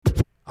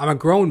I'm a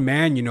grown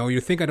man, you know.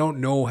 You think I don't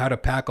know how to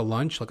pack a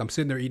lunch? Like, I'm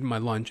sitting there eating my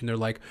lunch, and they're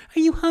like, "Are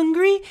you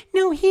hungry?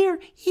 No, here,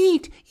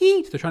 eat,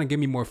 eat." They're trying to give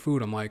me more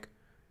food. I'm like,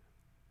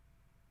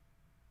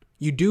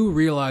 you do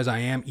realize I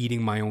am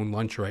eating my own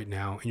lunch right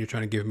now, and you're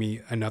trying to give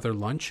me another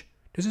lunch?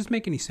 Does this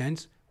make any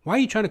sense? Why are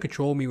you trying to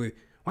control me with...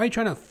 Why are you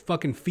trying to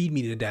fucking feed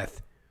me to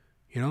death?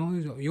 You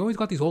know? You always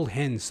got these old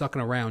hens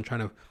sucking around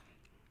trying to...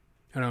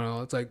 I don't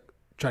know. It's like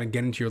trying to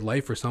get into your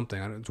life or something.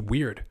 It's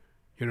weird.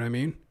 You know what I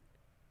mean?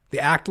 They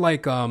act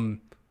like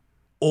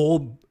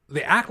old...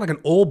 They act like an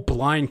old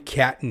blind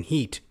cat in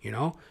heat, you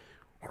know?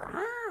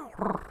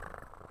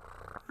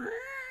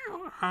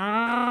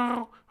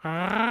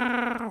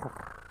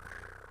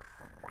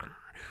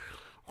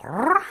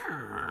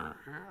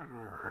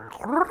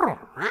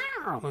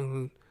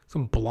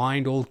 Some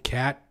blind old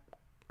cat,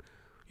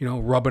 you know,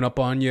 rubbing up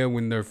on you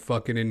when they're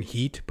fucking in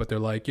heat, but they're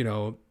like, you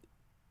know,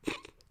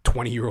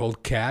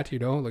 20-year-old cat, you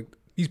know? Like,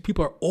 these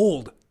people are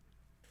old.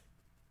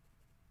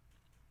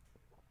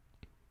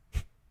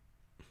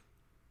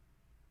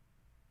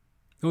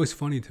 It's always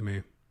funny to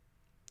me.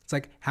 It's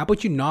like, how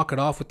about you knock it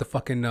off with the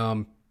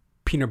fucking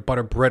peanut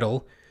butter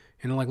brittle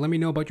and like, let me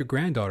know about your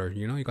granddaughter,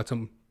 you know? You got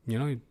some, you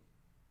know,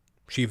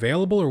 she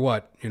available or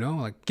what? You know,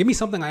 like, give me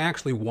something I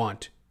actually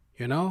want,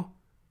 you know?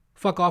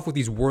 Fuck off with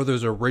these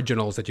Werther's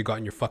Originals that you got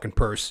in your fucking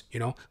purse, you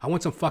know? I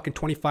want some fucking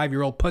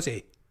 25-year-old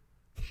pussy.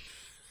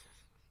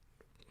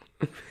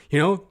 You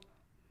know?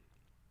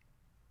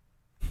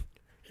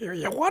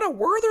 You want a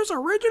Werther's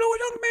Original,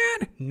 young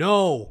man?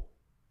 No.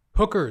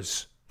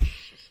 Hookers.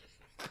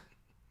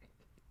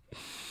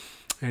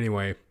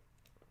 Anyway,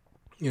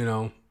 you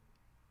know,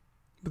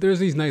 but there's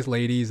these nice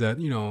ladies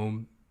that, you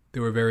know, they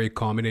were very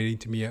accommodating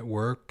to me at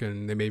work,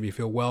 and they made me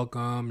feel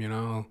welcome, you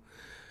know.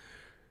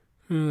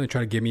 They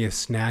try to give me a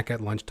snack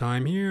at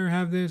lunchtime. Here,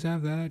 have this,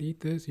 have that,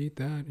 eat this, eat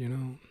that, you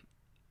know.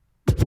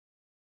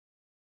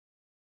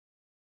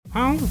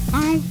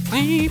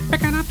 Hey,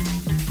 pick it up.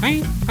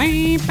 Hey,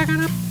 pick it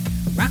up.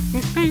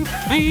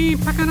 Hey,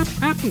 pick it up.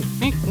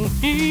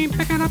 Hey,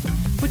 pick it up.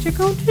 What you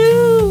gonna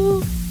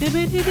do?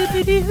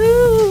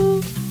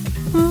 Dibbidi-dibbidi-hoo.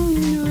 Oh,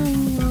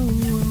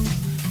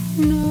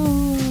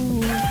 no.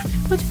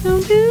 What you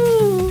gonna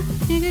do?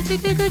 Hey,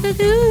 pick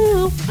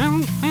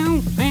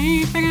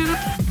it up.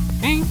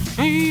 Hey,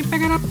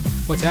 pick it up.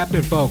 What's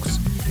happening, folks?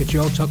 It's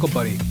your old chuckle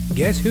buddy.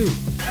 Guess who?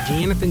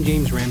 Jonathan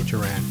James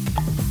Ramcharan.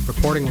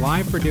 Reporting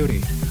live for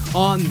duty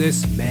on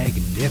this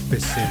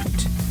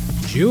magnificent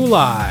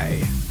July.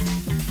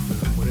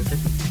 What is it?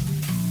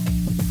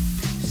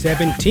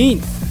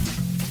 17th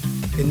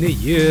in the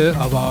year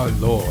of our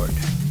Lord,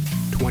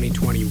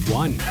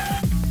 2021.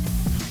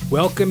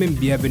 Welcome and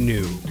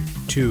bienvenue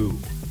to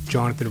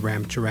Jonathan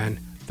Ramcharan,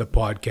 the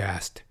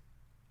podcast.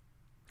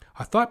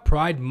 I thought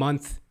Pride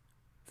Month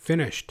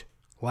finished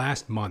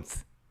last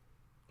month.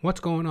 What's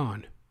going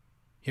on?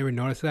 You ever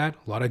notice that?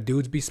 A lot of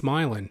dudes be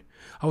smiling.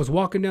 I was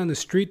walking down the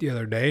street the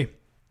other day.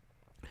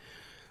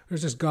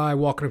 There's this guy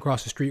walking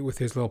across the street with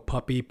his little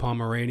puppy,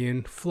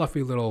 Pomeranian,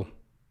 fluffy little,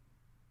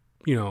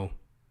 you know,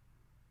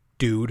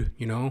 dude,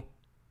 you know.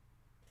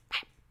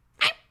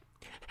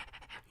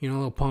 You know,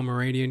 little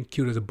Pomeranian,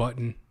 cute as a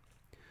button.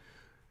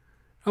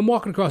 I'm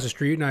walking across the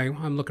street and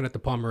I'm looking at the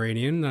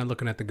Pomeranian and I'm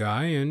looking at the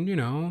guy and, you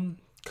know,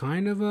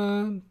 kind of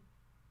I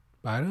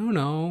don't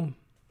know,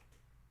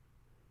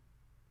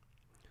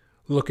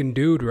 looking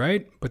dude,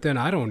 right? But then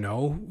I don't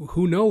know.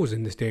 Who knows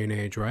in this day and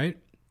age, right?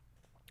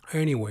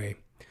 Anyway,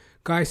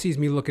 guy sees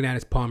me looking at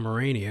his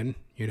Pomeranian,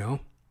 you know.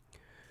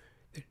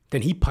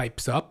 Then he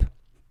pipes up.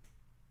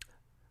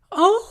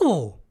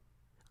 "Oh,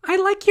 I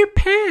like your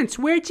pants.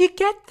 Where'd you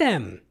get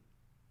them?"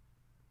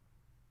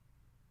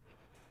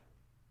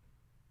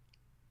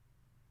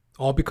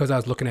 All because I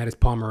was looking at his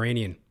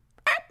Pomeranian.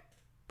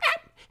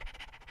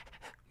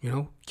 You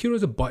know, cute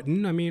as a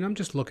button. I mean, I'm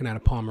just looking at a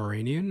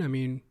Pomeranian. I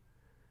mean,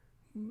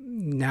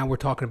 now we're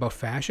talking about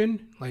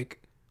fashion?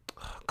 Like,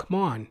 come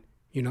on.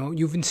 You know,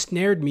 you've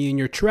ensnared me in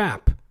your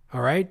trap,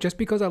 all right? Just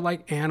because I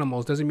like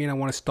animals doesn't mean I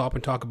want to stop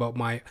and talk about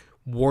my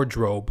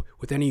wardrobe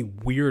with any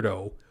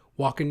weirdo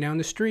walking down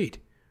the street,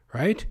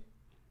 right?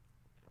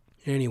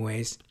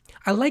 Anyways,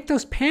 "I like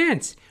those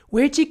pants.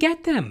 Where'd you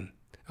get them?"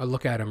 I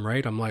look at him,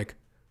 right? I'm like,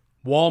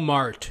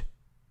 "Walmart."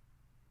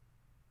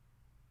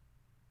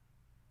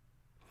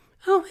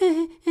 "Oh,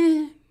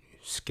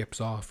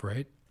 skips off,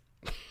 right?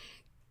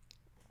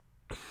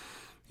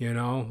 You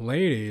know,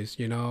 ladies,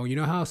 you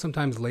know how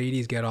sometimes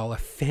ladies get all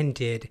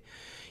offended.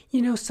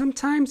 You know,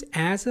 sometimes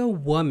as a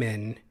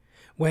woman,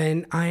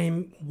 when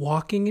I'm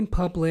walking in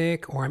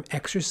public or I'm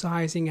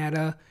exercising at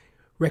a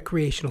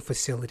recreational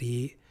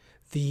facility,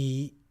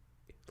 the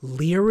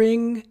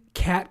leering,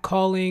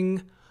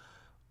 catcalling,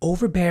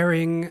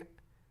 overbearing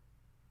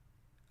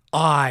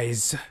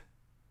eyes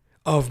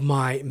of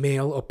my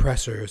male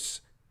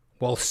oppressors.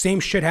 Well, same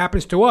shit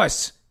happens to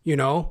us, you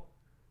know.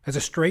 As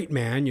a straight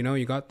man, you know,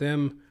 you got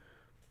them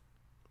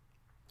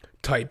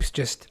types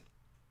just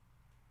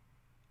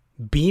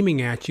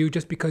beaming at you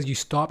just because you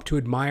stop to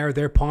admire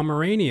their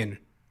Pomeranian.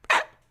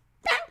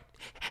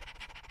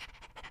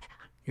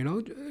 You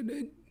know,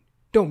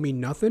 don't mean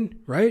nothing,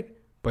 right?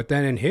 But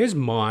then in his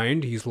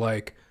mind, he's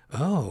like,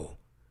 oh,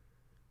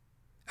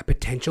 a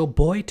potential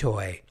boy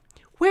toy.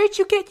 Where'd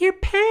you get your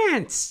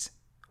pants?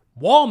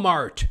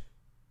 Walmart.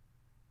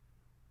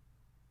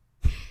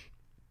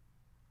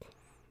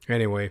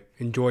 Anyway,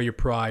 enjoy your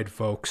pride,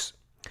 folks.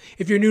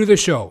 If you're new to the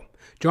show,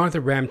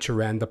 Jonathan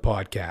Ramcharan, the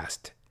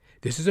podcast.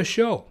 This is a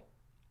show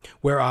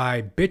where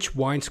I bitch,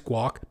 whine,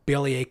 squawk,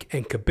 bellyache,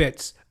 and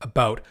kibitz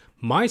about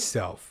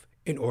myself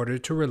in order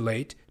to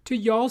relate to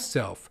y'all's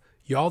self,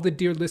 y'all the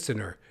dear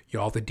listener,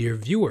 y'all the dear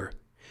viewer.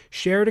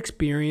 Shared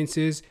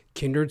experiences,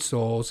 kindred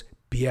souls,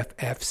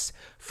 BFFs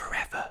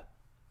forever.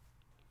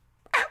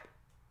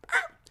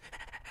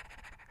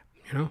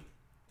 You know?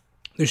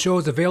 The show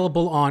is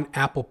available on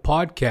Apple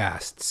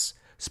Podcasts,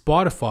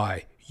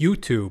 Spotify,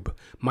 YouTube,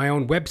 my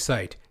own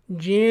website,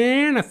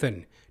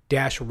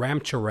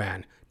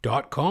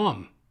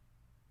 Jonathan-Ramcharan.com.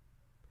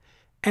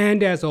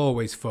 And as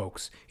always,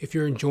 folks, if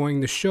you're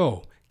enjoying the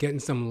show, getting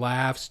some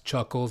laughs,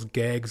 chuckles,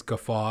 gags,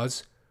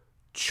 guffaws,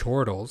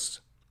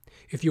 chortles,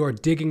 if you are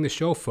digging the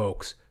show,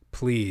 folks,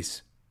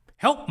 please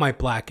help my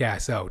black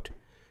ass out.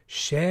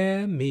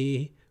 Share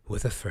me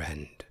with a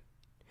friend.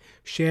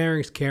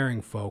 Sharing's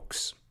caring,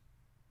 folks.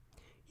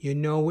 You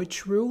know it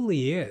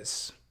truly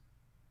is.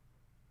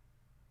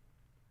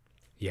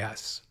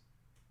 Yes.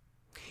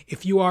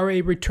 If you are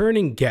a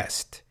returning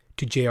guest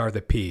to JR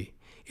the P,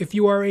 if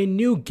you are a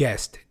new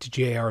guest to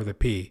JR the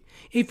P,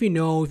 if you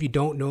know, if you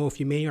don't know, if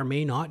you may or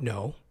may not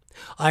know,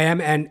 I am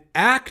an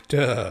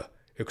actor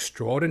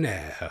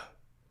extraordinaire.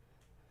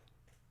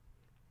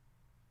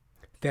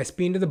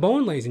 Thespian to the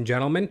bone, ladies and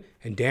gentlemen,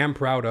 and damn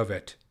proud of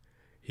it.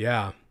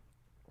 Yeah.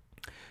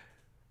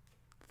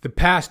 The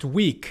past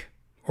week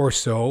or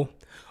so,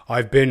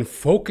 I've been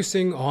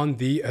focusing on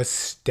the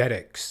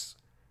aesthetics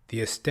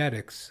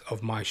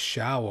of my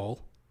shallow,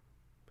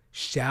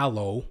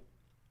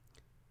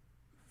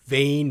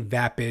 vain,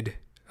 vapid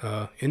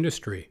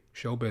industry,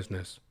 show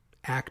business,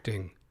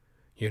 acting,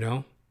 you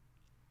know?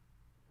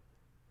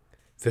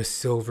 The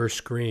silver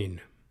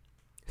screen,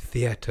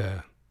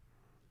 theater.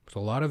 There's a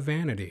lot of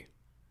vanity,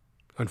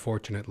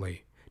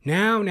 unfortunately.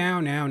 Now.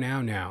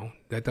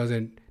 That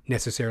doesn't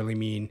necessarily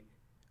mean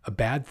a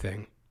bad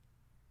thing,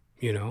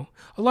 you know?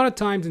 A lot of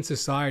times in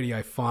society,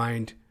 I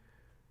find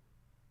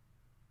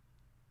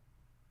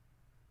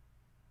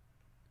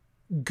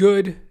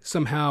good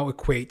somehow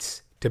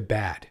equates to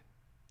bad.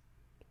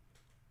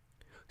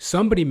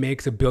 Somebody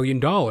makes $1 billion.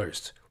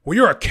 Well,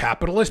 you're a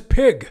capitalist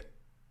pig.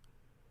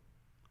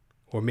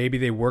 Or maybe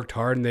they worked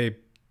hard and they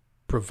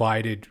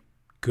provided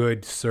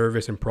good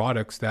service and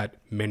products that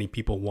many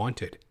people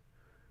wanted.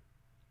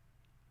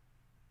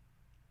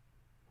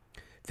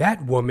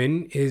 That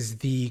woman is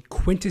the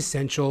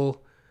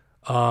quintessential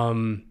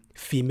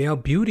female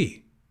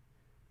beauty.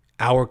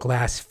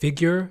 Hourglass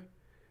figure,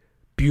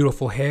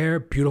 beautiful hair,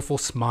 beautiful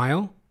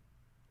smile.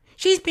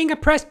 She's being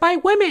oppressed by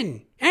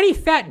women. Any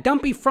fat,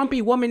 dumpy,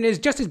 frumpy woman is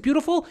just as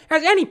beautiful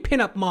as any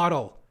pinup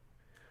model.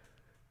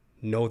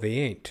 No, they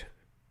ain't.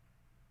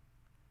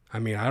 I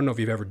mean, I don't know if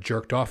you've ever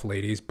jerked off,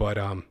 ladies, but,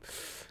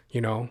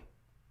 you know,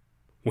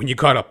 when you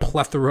got a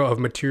plethora of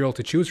material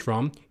to choose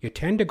from, you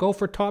tend to go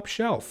for top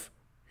shelf,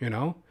 you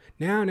know?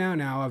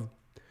 Now,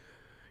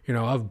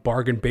 I've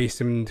bargain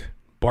basined,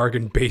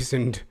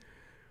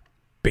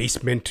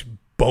 basement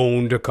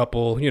boned a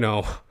couple, you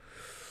know,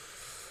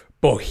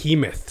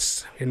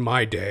 behemoths in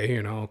my day,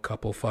 you know, a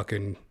couple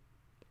fucking,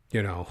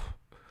 you know,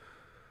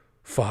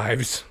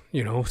 5s,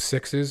 you know,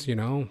 6s, you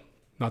know.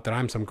 Not that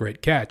I'm some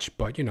great catch,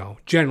 but, you know,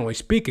 generally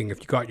speaking, if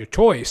you got your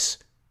choice,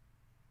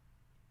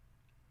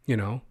 you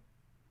know,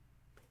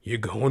 you're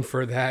going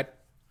for that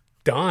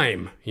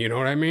dime, you know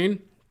what I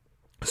mean?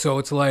 So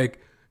it's like,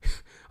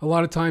 a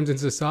lot of times in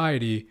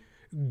society,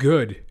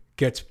 good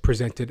gets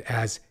presented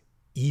as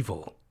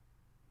evil,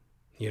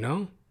 you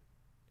know?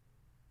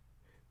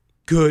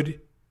 Good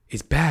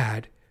is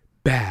bad,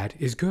 bad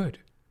is good.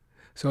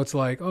 So it's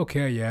like,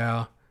 okay,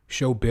 yeah,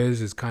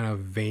 showbiz is kind of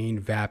vain,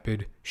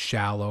 vapid,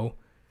 shallow.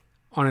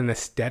 On an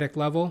aesthetic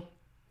level,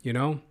 you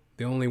know,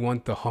 they only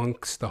want the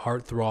hunks, the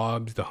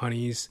heartthrobs, the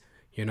honeys,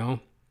 you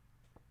know.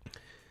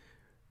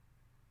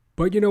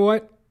 But you know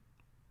what?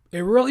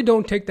 It really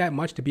don't take that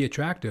much to be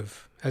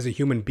attractive as a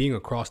human being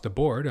across the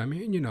board. I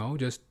mean, you know,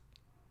 just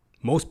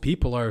most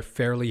people are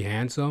fairly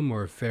handsome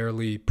or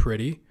fairly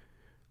pretty.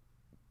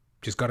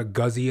 Just got to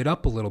guzzy it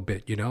up a little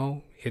bit, you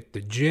know. Hit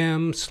the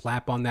gym,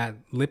 slap on that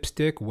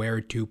lipstick, wear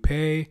a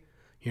toupee,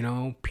 you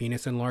know,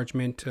 penis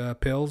enlargement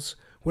pills.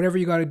 Whatever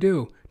you got to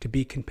do to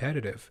be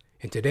competitive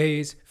in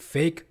today's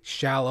fake,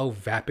 shallow,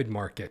 vapid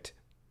market.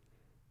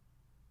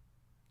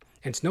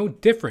 And it's no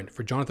different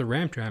for Jonathan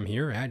Ramcharan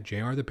here at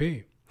JR the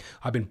P.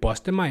 I've been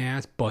busting my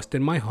ass,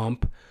 busting my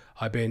hump.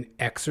 I've been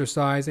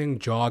exercising,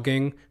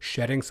 jogging,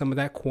 shedding some of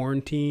that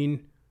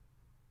quarantine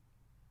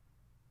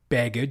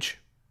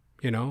baggage,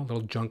 you know, a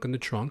little junk in the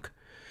trunk.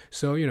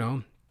 So, you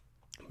know,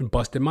 I've been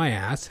busting my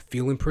ass,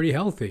 feeling pretty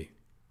healthy,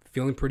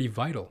 feeling pretty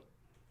vital.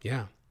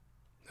 Yeah.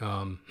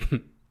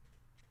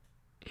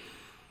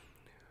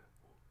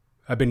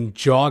 I've been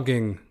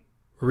jogging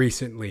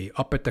recently,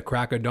 up at the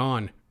crack of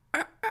dawn.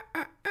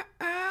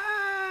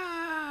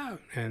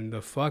 And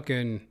the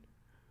fucking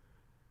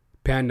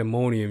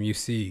pandemonium you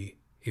see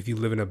if you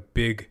live in a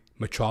big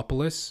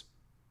metropolis,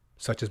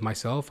 such as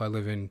myself. I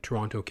live in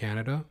Toronto,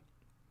 Canada.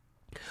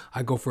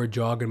 I go for a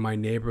jog in my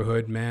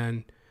neighborhood,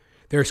 man.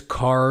 There's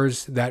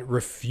cars that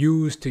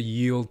refuse to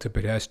yield to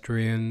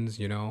pedestrians,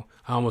 you know.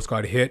 I almost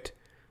got hit.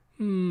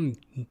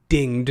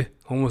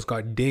 Almost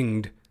got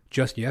dinged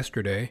just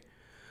yesterday.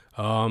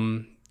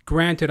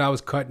 Granted, I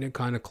was cutting it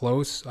kind of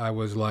close. I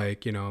was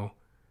like, you know,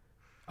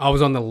 I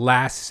was on the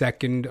last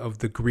second of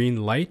the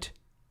green light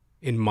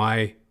in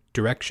my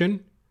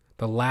direction.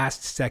 The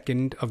last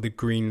second of the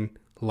green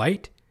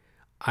light.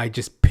 I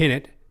just pin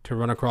it to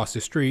run across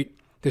the street.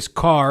 This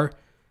car,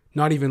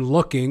 not even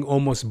looking,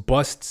 almost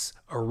busts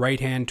a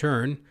right-hand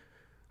turn.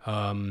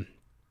 A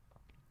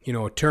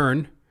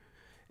turn.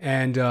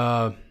 And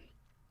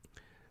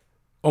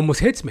almost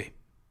hits me.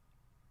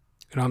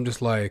 And I'm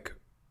just like,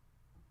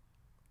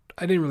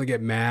 I didn't really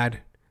get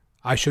mad.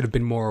 I should have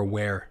been more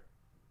aware.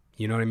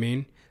 You know what I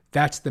mean?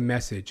 That's the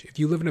message. If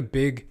you live in a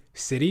big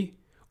city,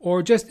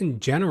 or just in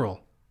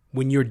general,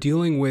 when you're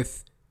dealing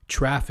with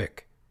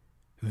traffic,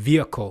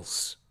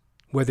 vehicles,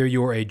 whether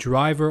you're a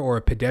driver or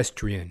a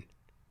pedestrian,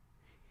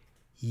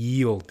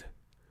 yield,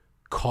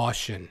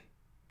 caution,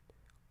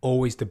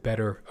 always the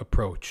better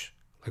approach.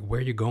 Like, where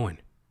are you going?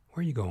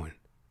 Where are you going?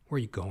 Where are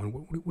you going?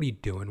 What are you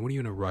doing? What are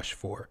you in a rush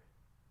for?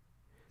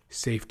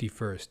 Safety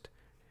first.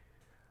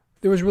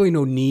 There was really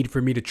no need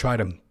for me to try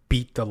to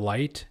beat the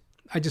light.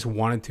 I just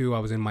wanted to. I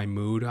was in my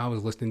mood. I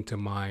was listening to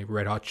my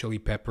Red Hot Chili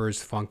Peppers,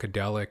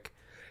 Funkadelic,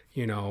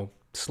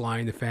 Sly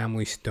and the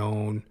Family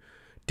Stone,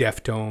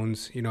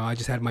 Deftones. I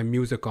just had my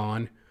music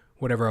on,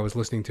 whatever I was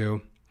listening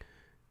to.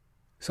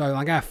 So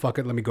I'm like, fuck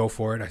it, let me go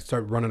for it. I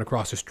start running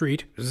across the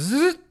street.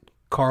 Zzz,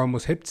 car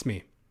almost hits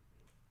me.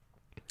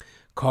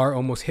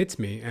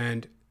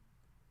 And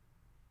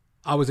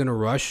I was in a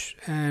rush,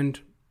 and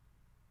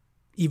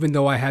even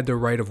though I had the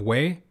right of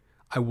way,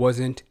 I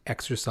wasn't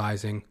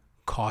exercising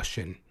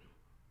caution.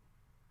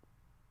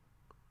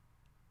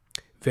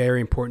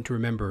 Very important to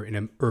remember in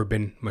an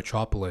urban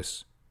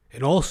metropolis.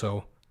 And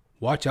also,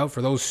 watch out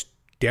for those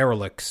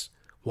derelicts.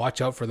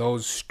 Watch out for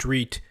those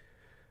street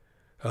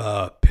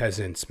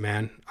peasants,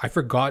 man. I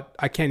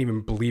can't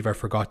even believe I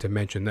forgot to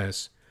mention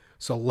this.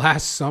 So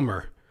last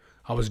summer,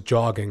 I was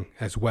jogging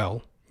as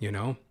well,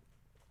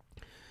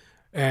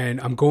 and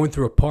I'm going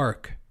through a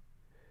park,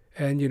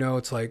 and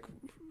it's like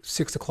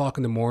 6 o'clock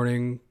in the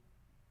morning,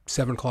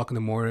 7 o'clock in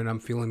the morning. I'm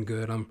feeling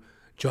good. I'm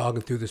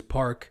jogging through this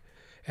park,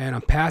 and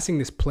I'm passing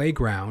this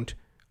playground.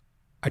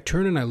 I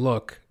turn and I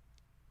look.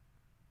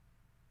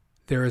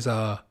 There is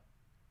a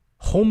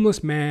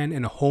homeless man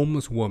and a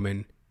homeless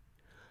woman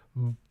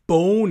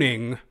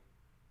boning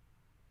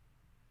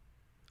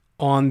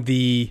on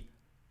the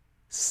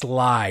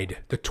slide,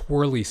 the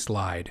twirly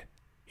slide.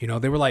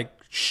 They were like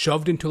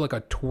shoved into like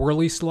a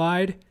twirly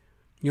slide,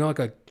 like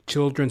a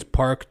children's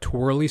park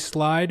twirly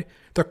slide.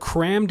 They're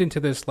crammed into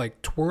this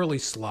like twirly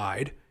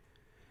slide,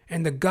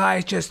 and the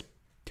guy's just,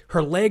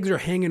 her legs are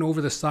hanging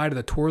over the side of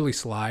the twirly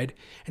slide,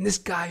 and this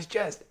guy's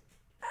just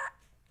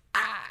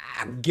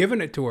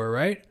giving it to her,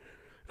 right?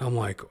 And I'm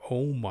like,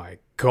 oh my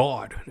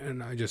God.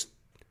 And I just,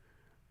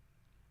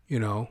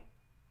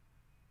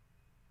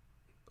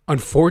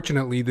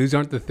 unfortunately, these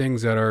aren't the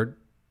things that are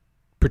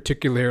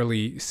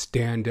particularly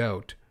stand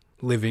out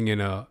living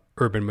in a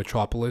urban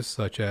metropolis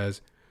such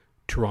as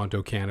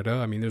Toronto, Canada.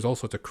 I mean, there's all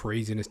sorts of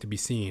craziness to be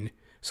seen.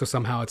 So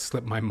somehow it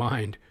slipped my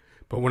mind.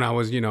 But when I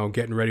was,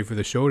 getting ready for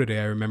the show today,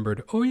 I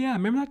remembered, oh yeah,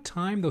 remember that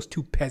time those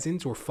two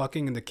peasants were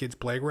fucking in the kids'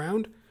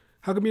 playground?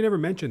 How come you never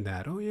mentioned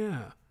that? Oh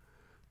yeah.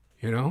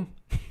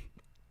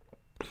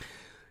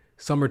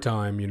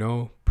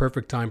 Summertime,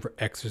 perfect time for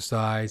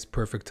exercise,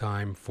 perfect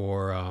time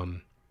for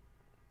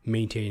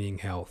maintaining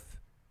health.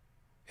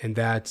 And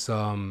that's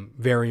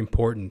very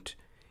important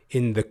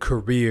in the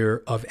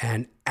career of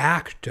an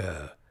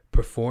actor,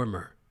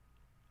 performer,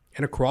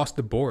 and across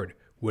the board,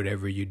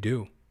 whatever you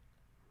do.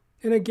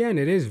 And again,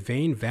 it is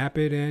vain,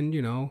 vapid, and,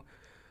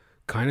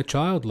 kind of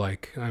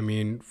childlike. I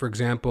mean, for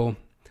example,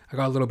 I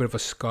got a little bit of a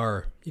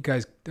scar. You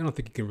guys, I don't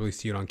think you can really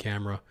see it on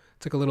camera.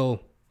 It's like a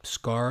little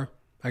scar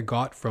I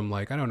got from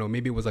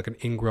maybe it was like an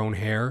ingrown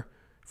hair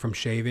from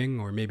shaving,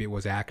 or maybe it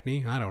was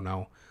acne. I don't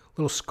know. A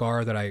little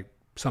scar that I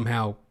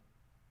somehow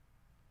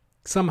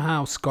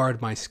scarred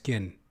my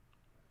skin,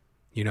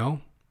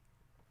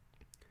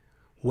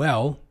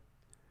 Well,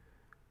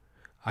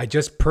 I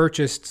just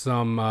purchased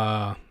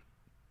some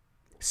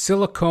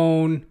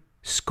silicone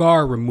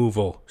scar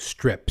removal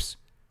strips.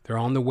 They're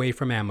on the way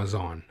from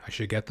Amazon. I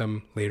should get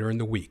them later in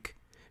the week.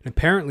 And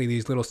apparently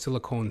these little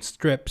silicone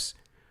strips,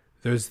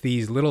 there's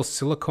these little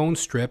silicone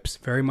strips,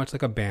 very much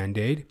like a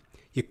Band-Aid.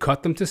 You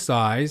cut them to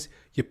size,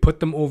 you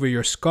put them over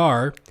your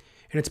scar,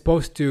 and it's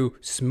supposed to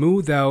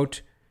smooth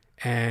out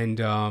and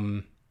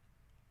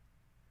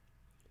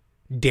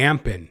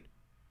dampen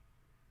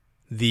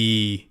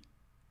the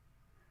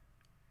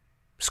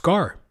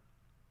scar.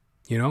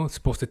 It's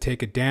supposed to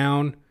take it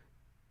down,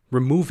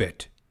 remove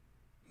it,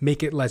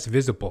 make it less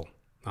visible.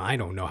 I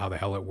don't know how the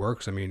hell it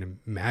works. I mean,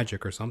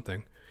 magic or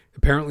something.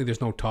 Apparently,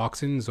 there's no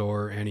toxins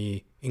or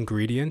any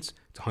ingredients.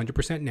 It's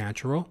 100%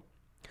 natural.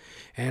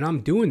 And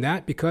I'm doing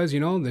that because,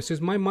 this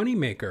is my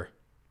moneymaker.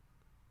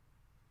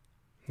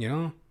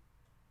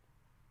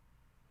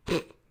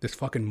 This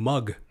fucking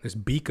mug, this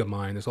beak of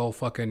mine, this old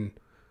fucking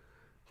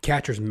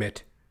catcher's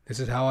mitt.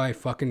 This is how I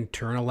fucking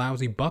turn a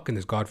lousy buck in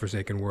this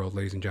godforsaken world,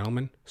 ladies and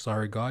gentlemen.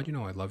 Sorry, God,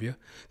 I love you.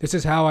 This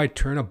is how I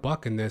turn a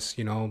buck in this,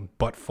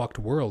 butt-fucked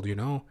world,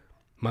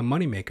 My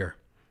moneymaker.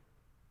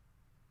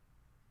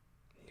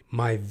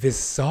 My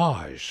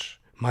visage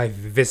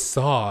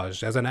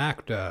as an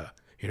actor,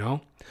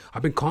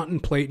 I've been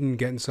contemplating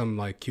getting some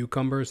like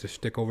cucumbers to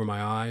stick over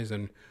my eyes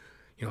and,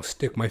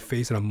 stick my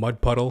face in a mud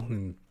puddle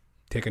and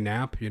take a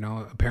nap,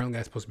 Apparently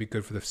that's supposed to be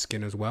good for the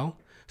skin as well.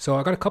 So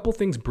I got a couple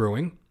things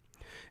brewing,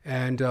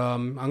 and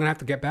I'm going to have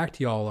to get back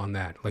to y'all on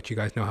that, let you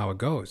guys know how it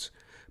goes.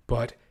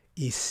 But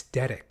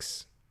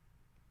aesthetics,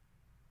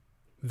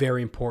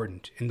 very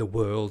important in the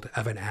world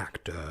of an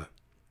actor.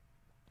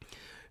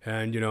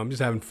 And, I'm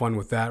just having fun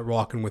with that,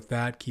 rocking with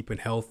that, keeping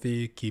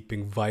healthy,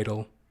 keeping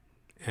vital,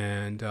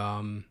 and,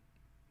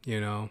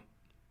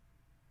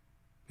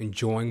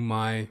 enjoying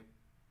my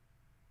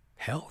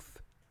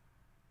health.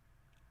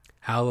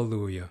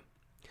 Hallelujah.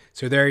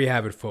 So there you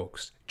have it,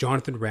 folks.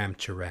 Jonathan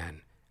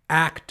Ramcharan,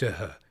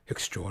 actor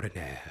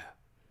extraordinaire.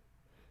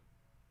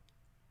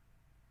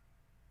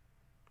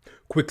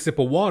 Quick sip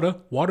of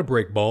water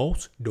break,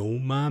 boss.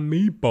 Don't mind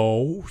me,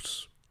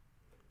 boss.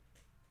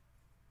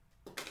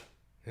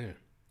 Yeah.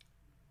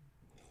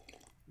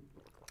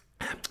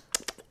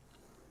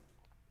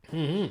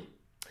 Mm-hmm.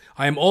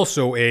 I am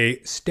also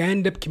a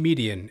stand-up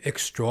comedian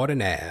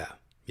extraordinaire.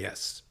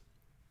 Yes.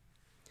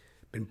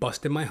 Been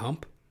busting my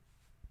hump.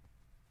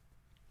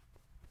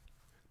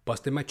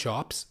 Busting my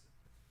chops.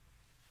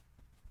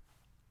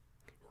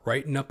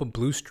 Writing up a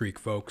blue streak,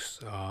 folks.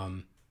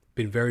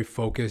 Been very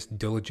focused,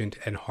 diligent,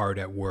 and hard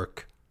at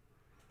work.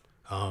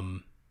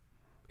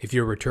 If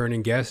you're a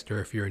returning guest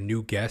or if you're a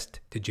new guest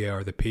to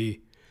JR the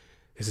P,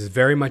 this is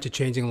very much a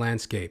changing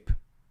landscape.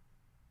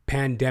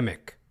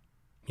 Pandemic.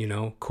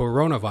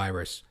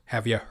 Coronavirus.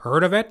 Have you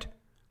heard of it?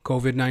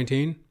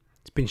 COVID-19.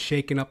 It's been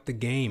shaking up the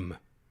game.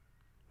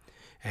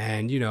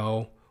 And,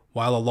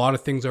 while a lot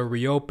of things are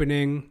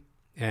reopening,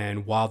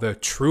 and while the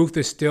truth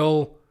is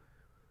still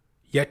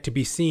yet to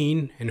be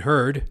seen and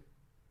heard,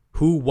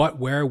 who, what,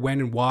 where, when,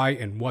 and why,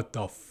 and what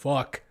the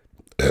fuck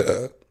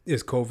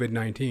is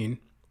COVID-19,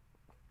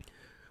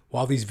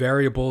 while these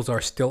variables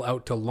are still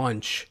out to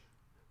lunch,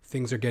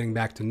 things are getting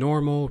back to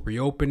normal,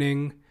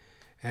 reopening,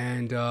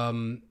 and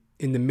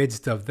in the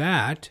midst of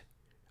that,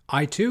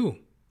 I too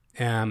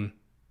am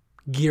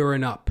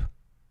gearing up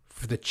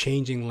for the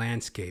changing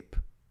landscape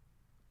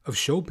of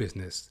show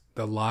business,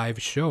 the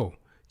live show.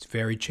 It's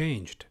very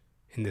changed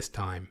in this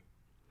time.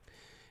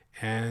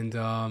 And,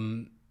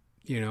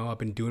 I've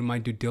been doing my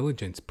due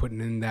diligence, putting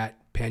in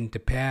that pen to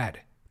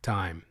pad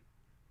time.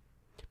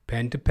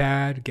 Pen to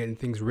pad, getting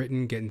things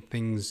written, getting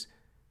things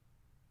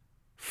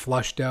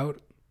flushed out.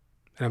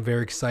 And I'm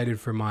very excited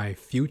for my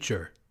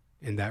future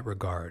in that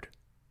regard.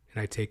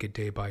 And I take it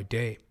day by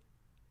day.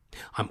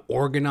 I'm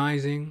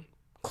organizing,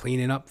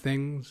 cleaning up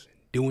things,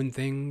 doing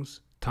things,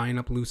 tying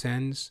up loose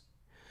ends.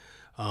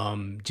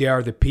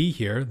 JR the P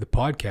here, the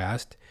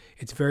podcast,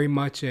 it's very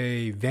much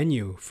a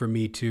venue for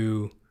me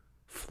to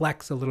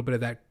flex a little bit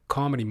of that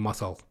comedy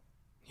muscle,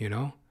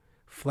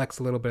 flex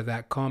a little bit of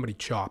that comedy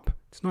chop.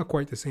 It's not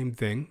quite the same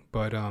thing,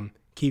 but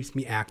keeps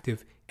me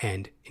active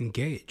and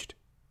engaged.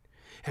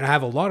 And I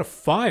have a lot of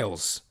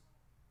files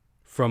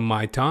from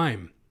my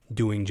time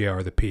doing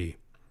JR the P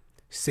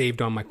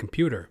saved on my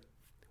computer.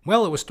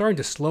 Well, it was starting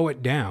to slow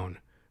it down.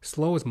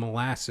 Slow as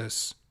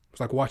molasses. It was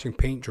like watching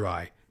paint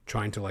dry,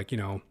 trying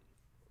to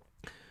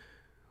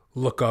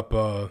look up,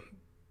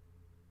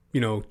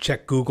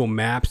 check Google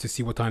Maps to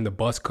see what time the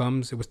bus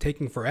comes. It was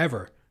taking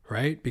forever,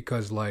 right?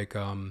 Because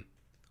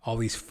all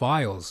these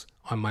files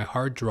on my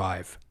hard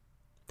drive.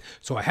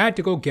 So I had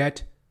to go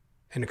get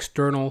an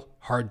external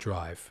hard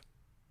drive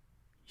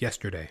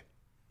yesterday.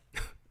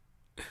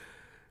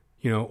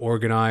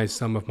 Organize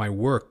some of my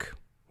work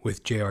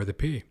with JR the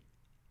P.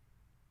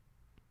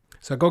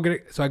 So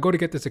I go to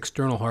get this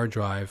external hard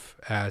drive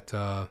at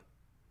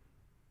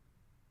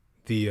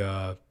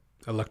the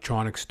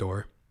electronics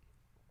store.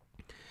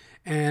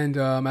 And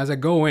as I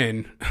go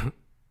in,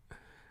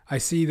 I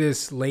see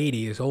this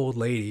old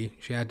lady.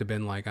 She had to have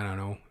been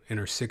in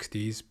her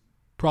 60s,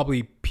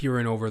 probably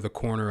peering over the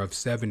corner of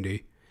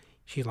 70.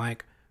 She's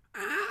like,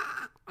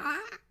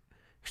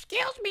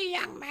 excuse me,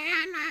 young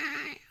man,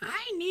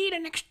 I need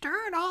an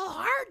external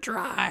hard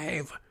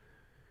drive.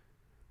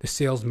 The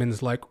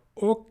salesman's like,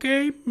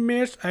 okay,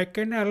 miss, I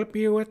can help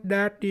you with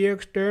that. The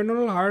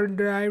external hard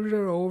drives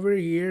are over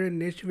here in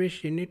this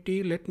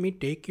vicinity. Let me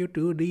take you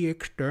to the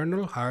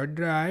external hard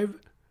drive.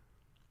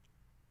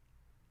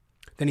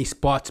 Then he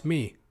spots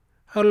me.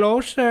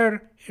 Hello,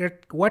 sir.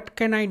 What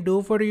can I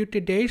do for you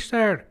today,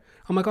 sir?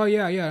 I'm like, oh,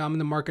 yeah, I'm in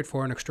the market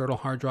for an external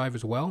hard drive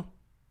as well.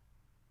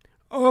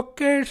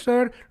 Okay,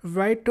 sir,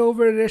 right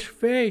over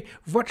this way.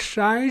 What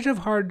size of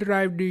hard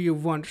drive do you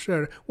want,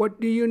 sir?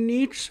 What do you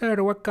need,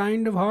 sir? What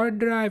kind of hard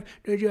drive?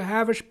 Do you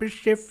have a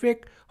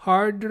specific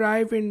hard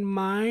drive in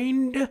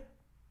mind?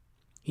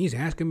 He's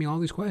asking me all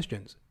these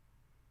questions.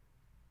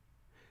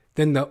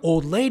 Then the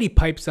old lady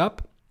pipes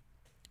up.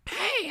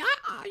 Hey,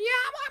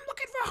 I'm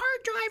looking for a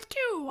hard drive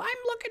too.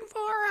 I'm looking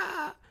for,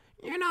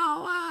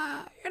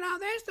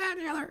 this, that,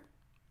 and the other.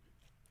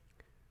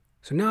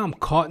 So now I'm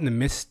caught in the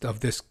midst of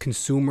this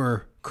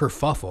consumer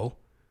kerfuffle.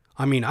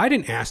 I mean, I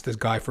didn't ask this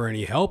guy for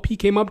any help. He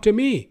came up to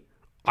me.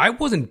 I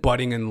wasn't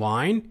butting in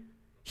line.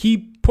 He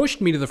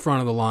pushed me to the front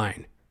of the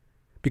line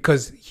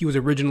because he was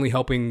originally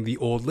helping the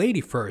old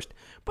lady first.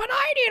 But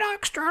I need an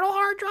external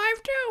hard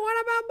drive too.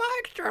 What about my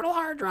external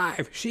hard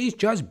drive? She's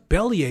just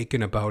belly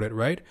aching about it,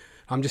 right?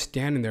 I'm just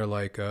standing there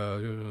like,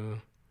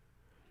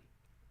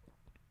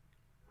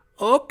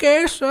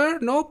 okay, sir,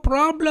 no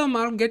problem.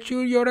 I'll get you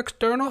your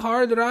external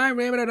hard drive.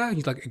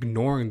 He's like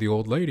ignoring the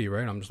old lady,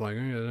 right? I'm just like,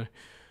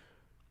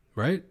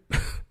 right?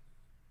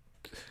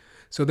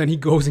 So then he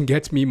goes and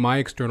gets me my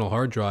external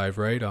hard drive,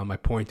 right? I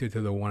pointed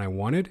to the one I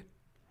wanted.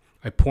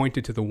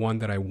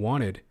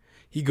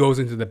 He goes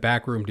into the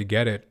back room to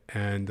get it.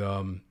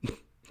 And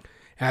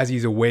as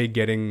he's away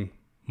getting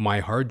my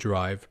hard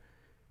drive,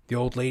 the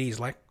old lady's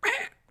like,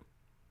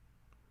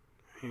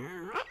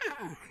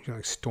 she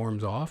like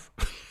storms off.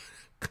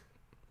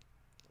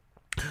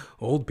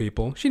 Old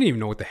people. She didn't even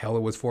know what the hell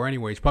it was for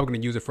anyway. She's probably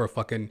going to use it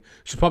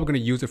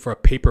for a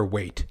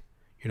paperweight,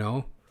 you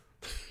know?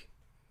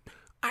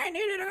 I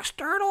need an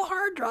external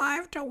hard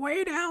drive to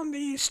weigh down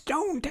these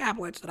stone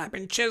tablets that I've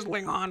been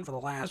chiseling on for the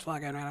last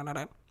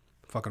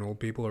fucking old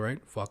people, right?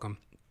 Fuck them.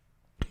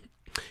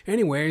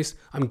 Anyways,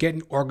 I'm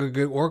getting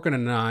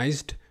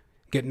organized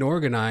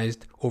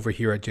over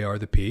here at JR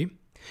the P. And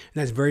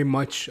that's very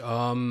much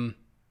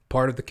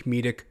part of the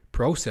comedic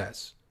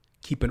process.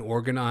 Keeping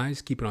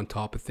organized, keeping on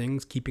top of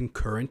things, keeping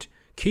current,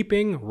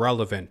 keeping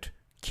relevant,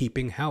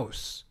 keeping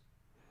house.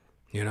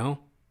 You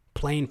know?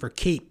 Playing for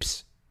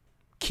keeps.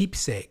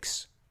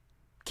 Keepsakes.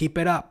 Keep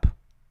it up.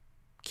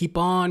 Keep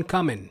on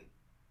coming.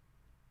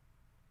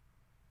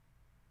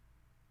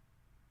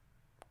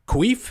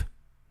 Queef?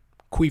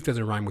 Queef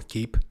doesn't rhyme with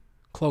keep.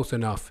 Close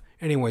enough.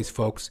 Anyways,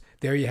 folks,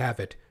 there you have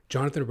it.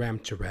 Jonathan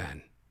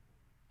Ramcharan,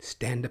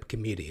 stand-up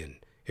comedian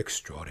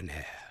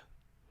extraordinaire.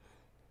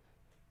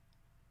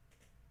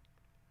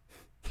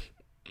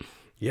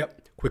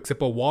 Yep. Quick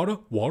sip of water.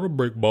 Water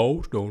break,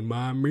 boss. Don't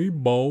mind me,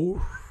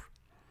 boss.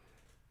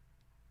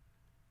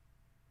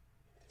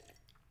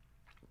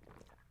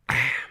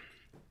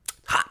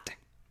 Hot.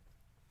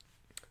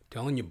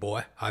 Telling you,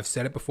 boy. I've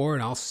said it before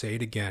and I'll say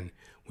it again.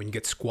 When you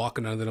get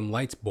squawking under them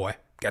lights, boy, it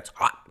gets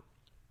hot.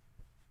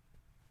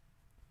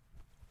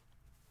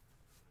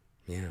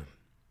 Yeah.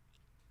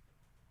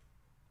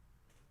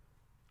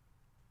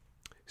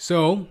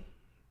 So,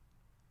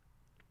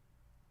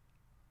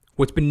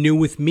 what's been new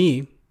with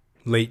me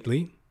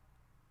lately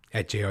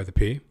at JR the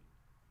P?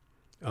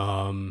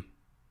 I've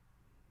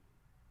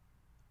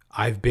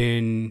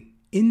been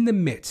in the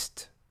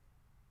midst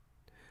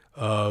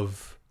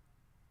of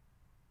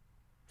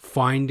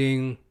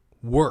finding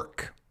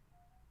work.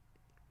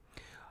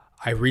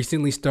 I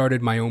recently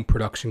started my own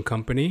production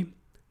company,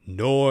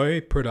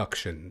 Noi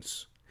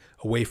Productions,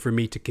 a way for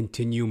me to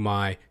continue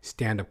my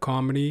stand-up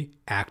comedy,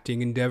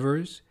 acting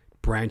endeavors,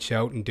 branch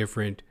out in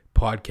different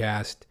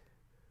podcast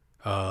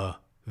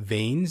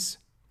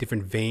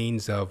different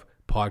veins of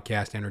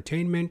podcast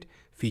entertainment,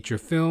 feature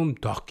film,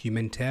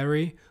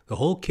 documentary, the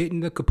whole kit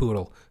and the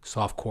caboodle,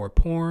 softcore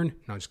porn,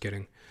 no, just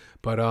kidding.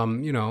 But,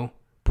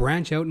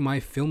 branch out in my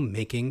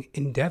filmmaking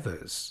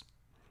endeavors.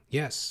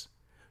 Yes,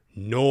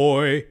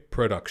 Noi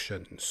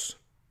Productions.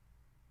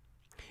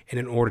 And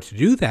in order to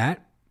do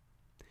that,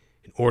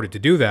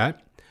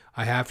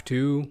 I have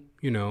to,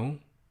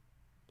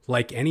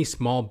 like any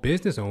small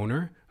business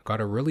owner, I got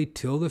to really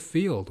till the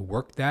field,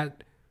 work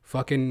that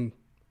fucking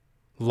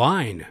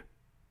line,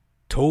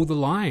 toe the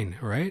line,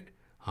 right?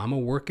 I'm a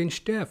working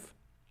stiff.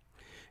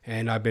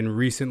 And I've been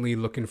recently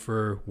looking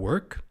for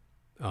work.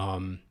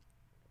 On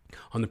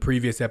the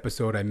previous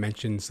episode, I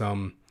mentioned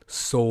some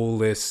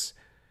soulless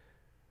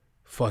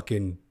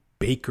fucking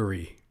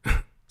bakery,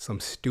 some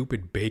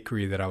stupid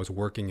bakery that I was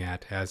working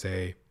at as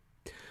I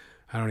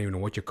don't even know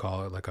what you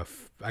call it.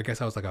 I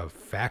guess I was like a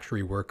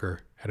factory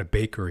worker at a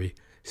bakery,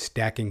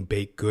 stacking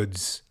baked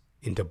goods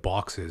into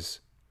boxes,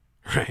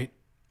 right?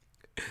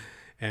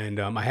 And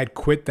I had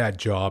quit that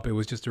job. It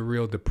was just a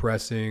real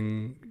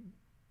depressing,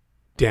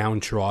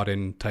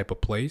 downtrodden type of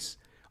place.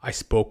 I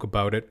spoke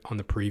about it on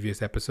the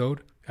previous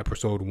episode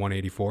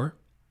 184.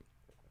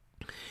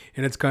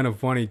 And it's kind of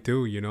funny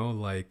too,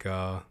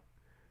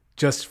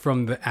 just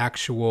from the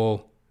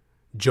actual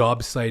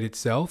job site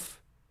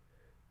itself,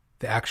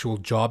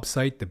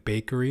 the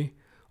bakery,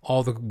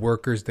 all the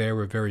workers there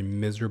were very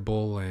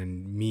miserable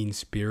and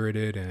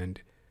mean-spirited, and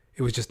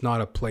it was just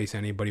not a place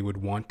anybody would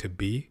want to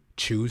be,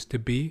 choose to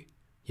be,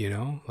 you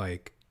know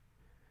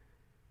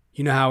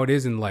how it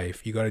is in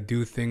life. You got to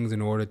do things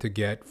in order to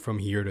get from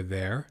here to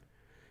there.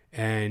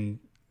 And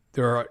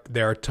there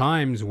are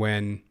times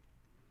when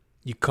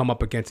you come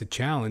up against a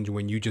challenge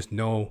when you just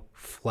know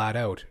flat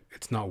out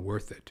it's not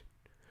worth it.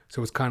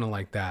 So it's kind of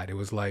like that. It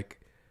was like,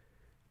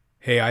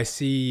 hey, I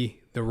see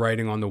the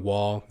writing on the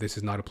wall. This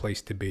is not a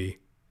place to be.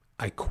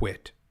 I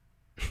quit.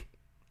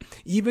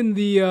 Even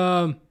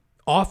the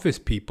office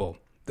people,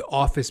 the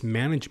office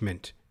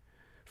management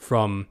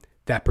from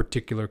that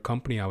particular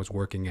company I was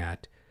working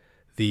at,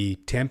 the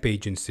temp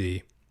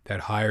agency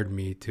that hired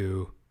me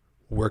to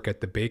work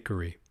at the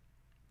bakery,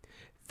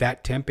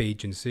 that temp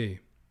agency,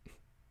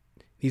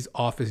 these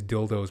office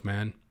dildos,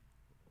 man.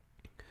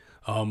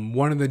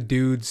 One of the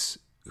dudes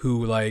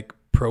who like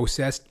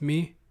processed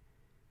me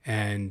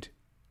and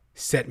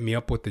set me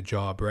up with the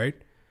job, right?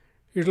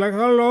 He's like,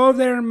 hello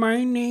there,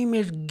 my name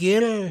is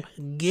Gil.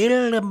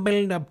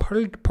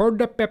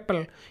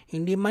 Pepper.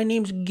 My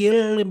name's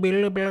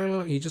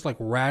Gil. He's just like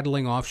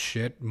rattling off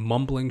shit,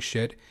 mumbling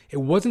shit. It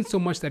wasn't so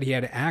much that he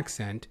had an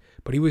accent,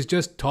 but he was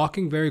just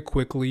talking very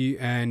quickly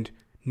and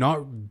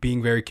not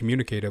being very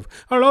communicative.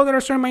 Hello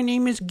there, sir, my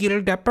name is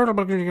Gil Depper.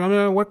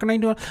 What can I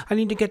do? I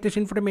need to get this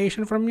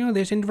information from you,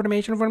 this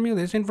information from you,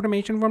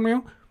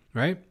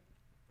 right?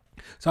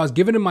 So I was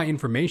giving him my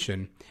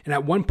information, and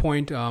at one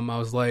point, I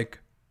was like,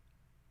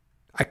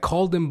 I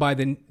called him by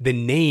the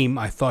name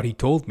I thought he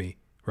told me,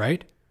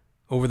 right?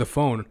 Over the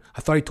phone. I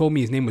thought he told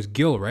me his name was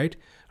Gil, right?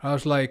 I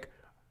was like,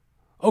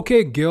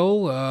 okay,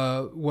 Gil,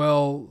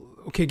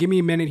 okay, give me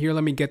a minute here.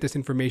 Let me get this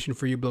information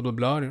for you, blah, blah,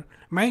 blah.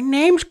 My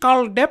name's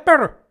Carl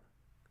Depper.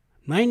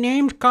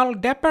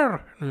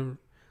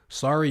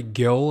 Sorry,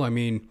 Gil. I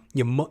mean,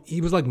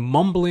 he was like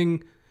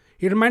mumbling.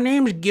 My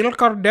name's Gil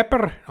Carl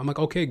Depper. I'm like,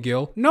 okay,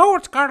 Gil. No,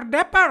 it's Carl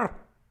Depper.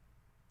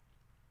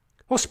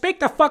 Well,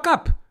 speak the fuck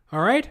up. All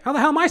right? How the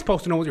hell am I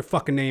supposed to know what your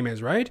fucking name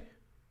is, right?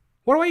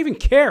 What do I even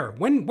care?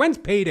 When's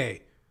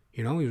payday?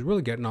 He was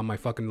really getting on my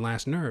fucking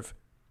last nerve.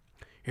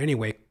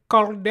 Anyway,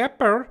 Carl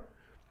Depper,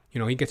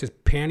 he gets his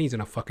panties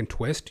in a fucking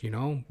twist,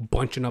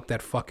 bunching up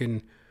that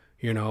fucking,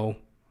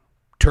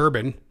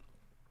 turban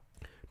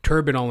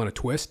all in a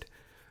twist.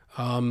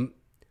 So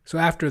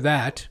after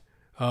that,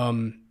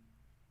 I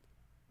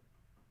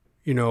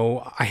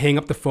hang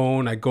up the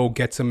phone. I go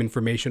get some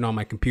information on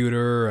my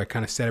computer. I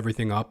kind of set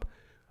everything up.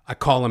 I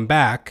call him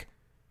back,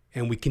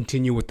 and we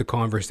continue with the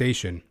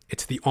conversation.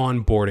 It's the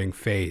onboarding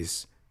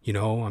phase.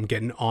 I'm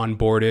getting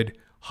onboarded,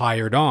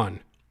 hired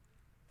on.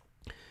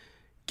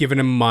 Giving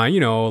him my,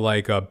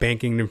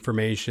 banking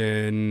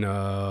information,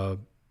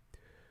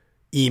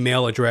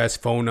 email address,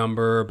 phone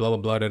number, blah,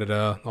 blah,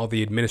 blah, all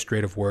the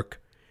administrative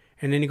work.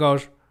 And then he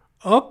goes,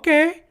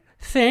 okay,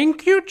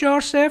 thank you,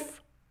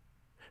 Joseph.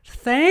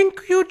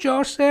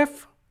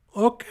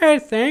 Okay,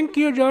 thank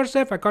you,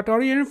 Joseph. I got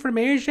all your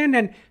information,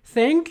 and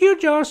thank you,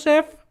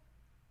 Joseph.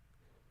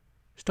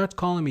 Starts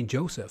calling me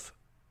Joseph.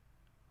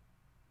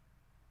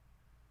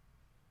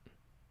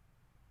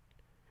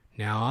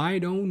 Now, I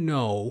don't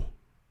know.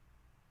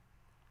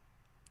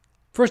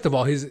 First of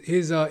all, his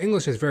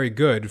English is very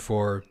good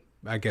for,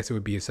 I guess it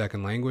would be a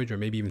second language, or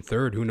maybe even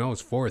third, who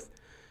knows, fourth.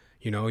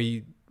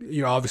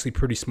 You're obviously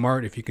pretty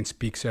smart if you can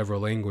speak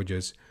several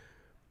languages.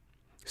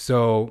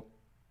 So,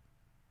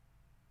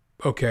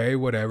 okay,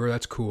 whatever,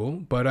 that's cool.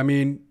 But I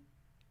mean,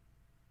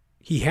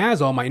 he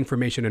has all my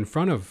information in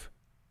front of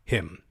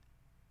him.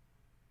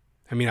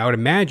 I mean, I would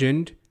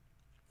imagine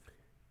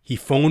he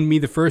phoned me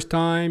the first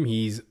time.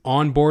 He's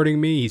onboarding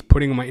me. He's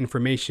putting my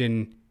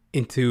information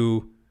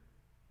into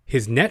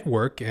his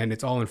network, and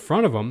it's all in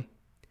front of him.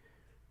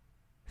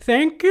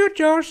 Thank you,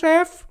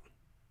 Joseph.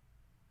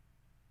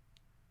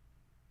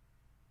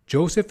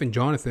 Joseph and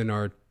Jonathan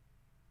are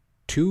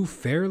two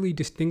fairly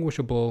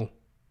distinguishable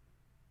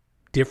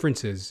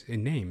differences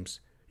in names.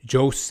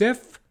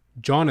 Joseph,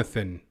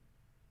 Jonathan.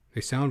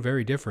 They sound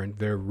very different.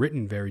 They're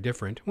written very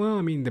different. Well,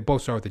 I mean, they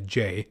both start with a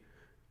J.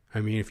 I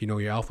mean, if you know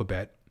your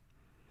alphabet.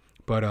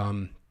 But,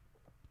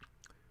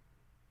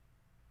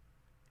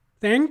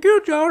 thank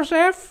you,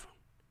 Joseph.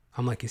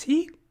 I'm like, is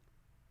he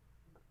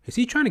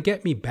trying to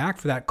get me back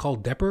for that Carl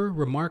Depper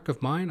remark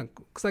of mine?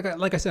 Because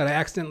like I said, I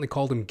accidentally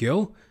called him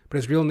Gil, but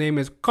his real name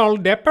is Carl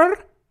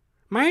Depper.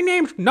 My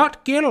name's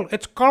not Gil,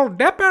 it's Carl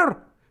Depper.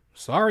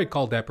 Sorry,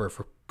 Carl Depper,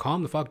 for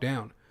calm the fuck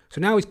down.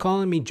 So now he's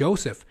calling me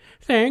Joseph.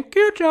 Thank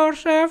you,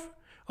 Joseph.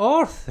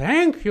 Oh,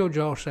 thank you,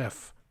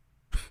 Joseph.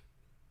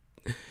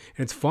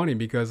 It's funny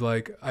because,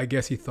 I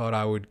guess he thought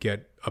I would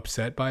get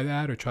upset by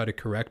that or try to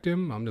correct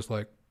him. I'm just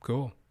like,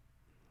 cool.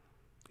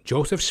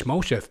 Joseph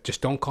Schmoshef,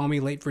 just don't call me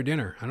late for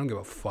dinner. I don't give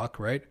a fuck,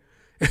 right?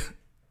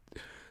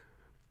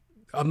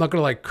 I'm not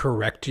going to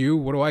correct you.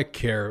 What do I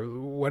care?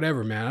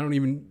 Whatever,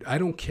 man. I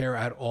don't care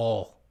at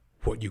all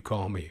what you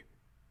call me.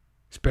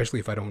 Especially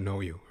if I don't know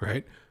you,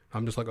 right?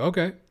 I'm just like,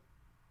 okay.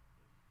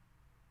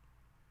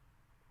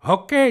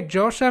 Okay,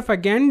 Joseph,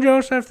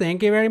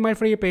 thank you very much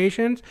for your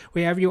patience.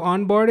 We have you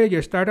onboarded.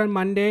 You start on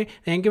Monday.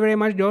 Thank you very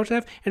much,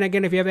 Joseph. And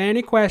again, if you have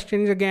any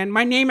questions,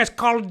 my name is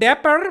Carl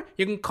Depper.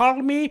 You can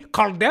call me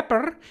Carl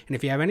Depper. And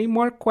if you have any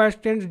more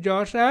questions,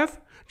 Joseph,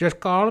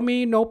 just call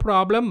me, no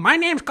problem. My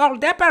name's Carl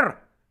Depper,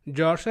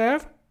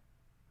 Joseph.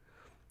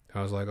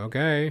 I was like,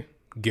 okay,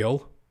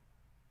 Gil.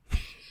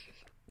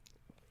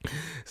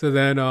 So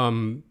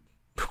then,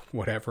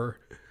 whatever.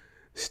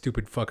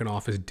 Stupid fucking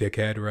office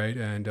dickhead, right?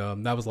 And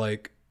that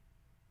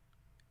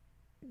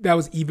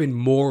was even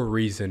more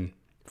reason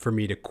for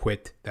me to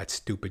quit that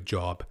stupid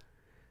job.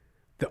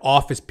 The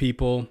office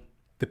people,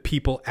 the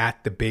people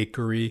at the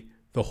bakery,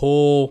 the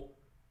whole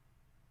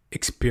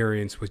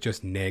experience was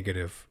just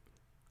negative.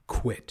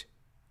 Quit.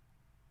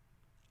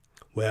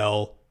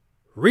 Well,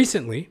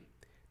 recently,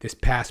 this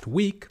past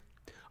week,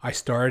 I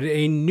started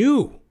a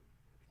new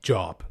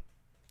job.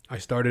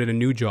 At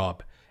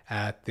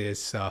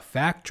this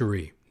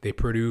factory. They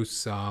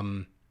produce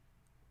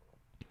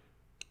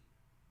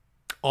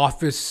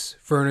office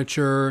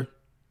furniture,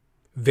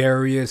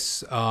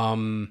 various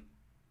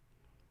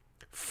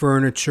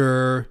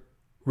furniture,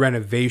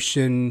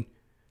 renovation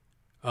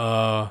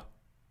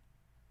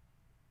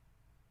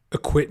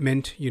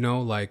equipment,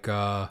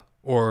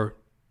 or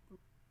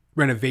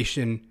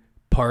renovation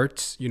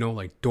parts,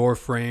 like door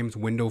frames,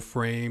 window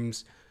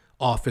frames,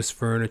 office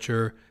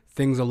furniture,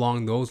 things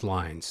along those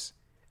lines.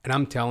 And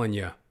I'm telling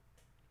you,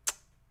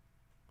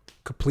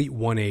 a complete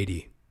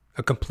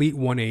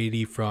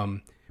 180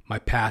 from my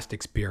past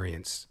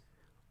experience.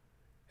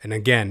 And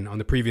again, on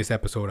the previous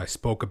episode, I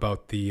spoke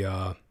about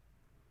the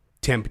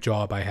temp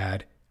job I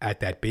had at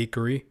that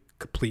bakery,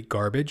 complete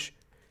garbage.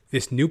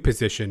 This new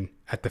position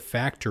at the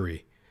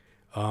factory,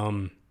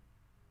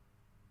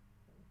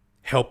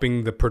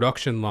 helping the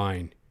production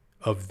line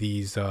of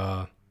these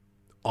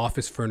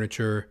office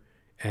furniture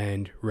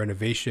and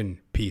renovation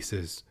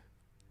pieces.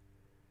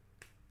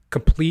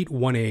 Complete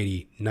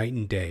 180, night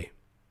and day.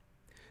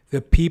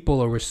 The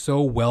people were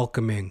so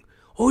welcoming.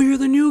 Oh, you're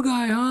the new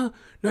guy, huh?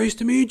 Nice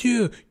to meet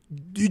you.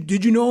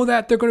 Did you know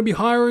that they're going to be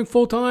hiring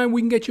full-time?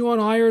 We can get you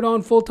hired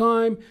on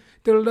full-time.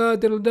 Da-da-da,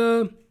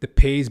 da-da-da. The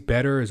pay's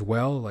better as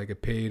well. Like,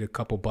 it paid a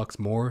couple bucks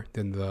more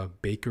than the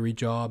bakery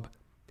job.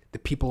 The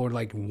people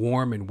are,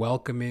 warm and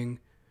welcoming.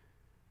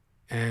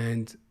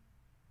 And,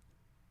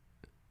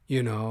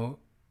 it's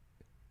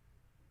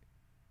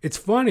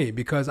funny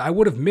because I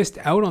would have missed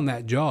out on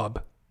that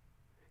job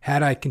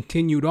had I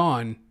continued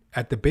on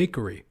at the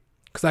bakery.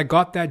 Because I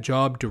got that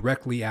job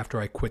directly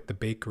after I quit the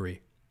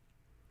bakery.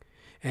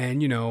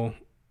 And,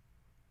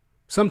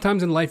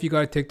 sometimes in life you got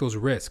to take those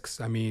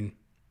risks. I mean,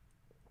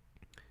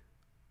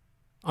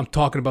 I'm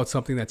talking about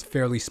something that's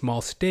fairly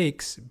small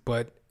stakes,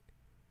 but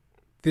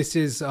this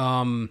is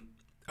a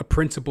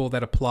principle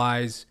that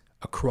applies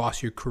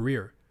across your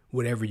career,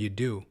 whatever you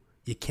do.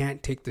 You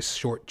can't take the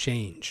short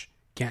change.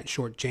 Can't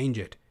shortchange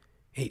it.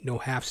 Ain't no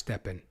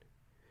half-stepping.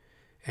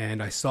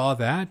 And I saw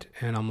that,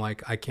 and I'm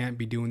like, I can't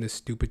be doing this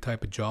stupid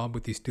type of job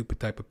with these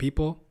stupid type of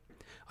people.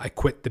 I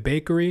quit the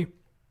bakery.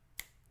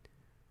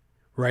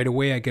 Right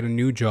away, I get a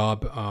new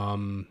job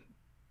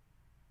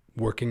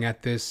working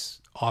at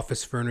this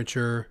office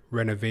furniture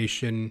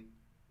renovation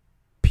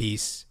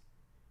piece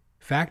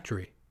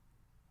factory.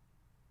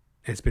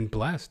 And it's been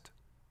blessed.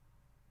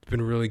 It's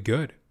been really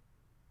good.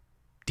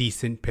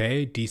 Decent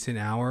pay, decent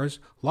hours.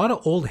 A lot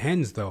of old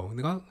hens, though.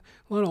 They got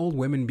a lot of old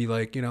women be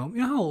like, you know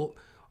how...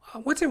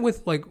 What's it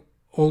with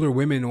older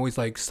women always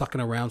sucking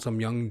around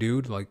some young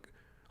dude?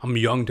 I'm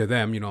young to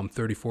them, I'm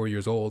 34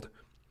 years old.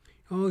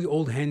 Oh, the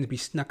old hens be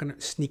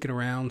sneaking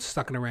around,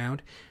 sucking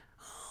around.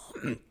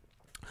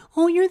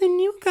 Oh, you're the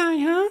new guy,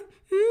 huh?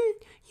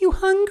 You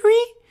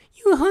hungry?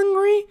 You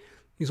hungry?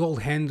 These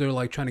old hens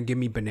are trying to give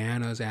me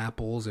bananas,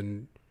 apples,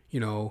 and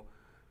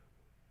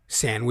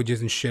sandwiches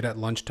and shit at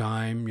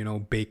lunchtime.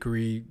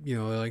 Bakery.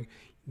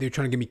 They're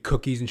trying to give me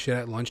cookies and shit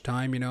at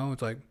lunchtime.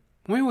 It's like,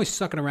 why are you always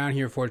sucking around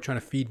here for trying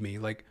to feed me?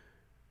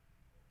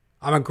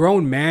 I'm a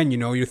grown man,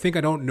 You think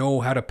I don't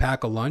know how to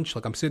pack a lunch?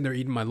 I'm sitting there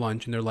eating my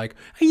lunch, and they're like,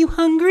 are you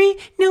hungry?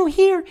 No,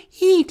 here,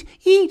 eat.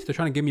 They're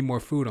trying to give me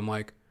more food. I'm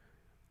like,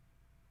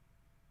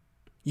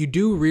 you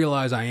do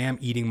realize I am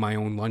eating my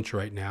own lunch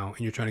right now,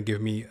 and you're trying to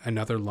give me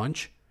another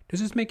lunch?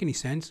 Does this make any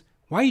sense?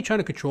 Why are you trying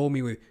to control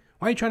me why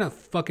are you trying to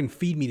fucking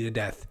feed me to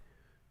death?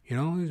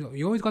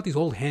 You always got these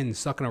old hens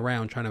sucking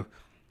around trying to,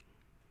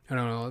 I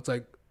don't know, it's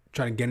like,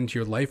 trying to get into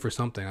your life or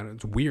something.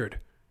 It's weird.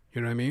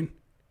 You know what I mean?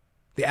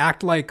 They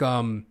act like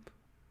an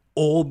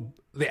old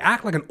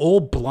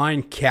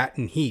blind cat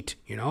in heat,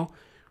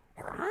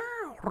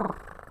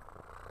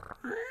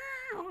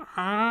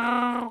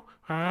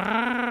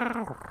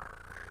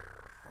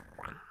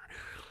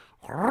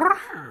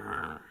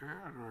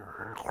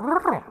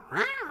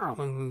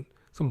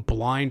 Some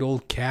blind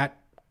old cat,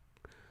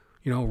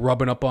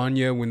 rubbing up on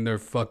you when they're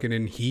fucking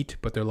in heat,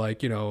 but they're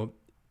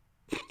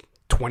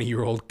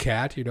 20-year-old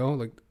cat,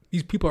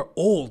 these people are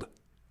old.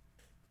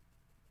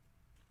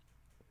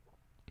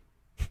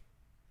 It's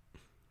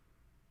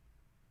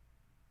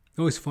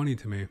always funny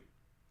to me.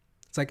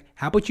 It's like,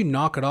 how about you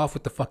knock it off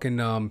with the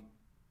fucking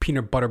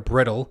peanut butter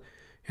brittle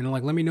and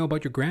let me know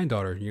about your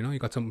granddaughter. You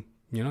got some,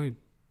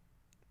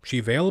 she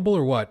available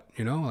or what?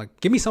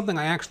 Give me something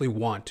I actually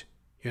want,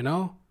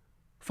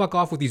 Fuck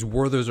off with these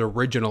Werther's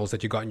Originals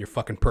that you got in your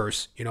fucking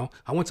purse,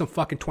 I want some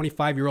fucking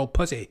 25-year-old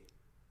pussy.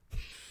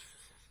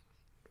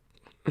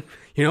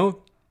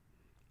 You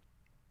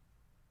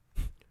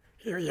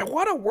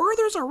want a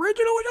Werther's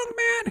Original, young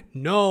man?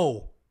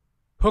 No.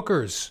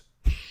 hookers.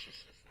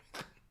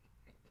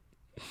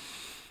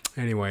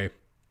 Anyway,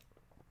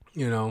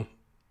 but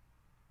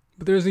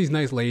there's these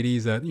nice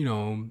ladies that,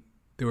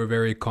 they were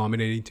very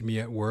accommodating to me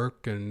at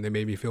work, and they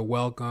made me feel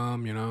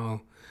welcome,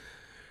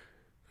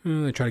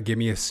 They try to give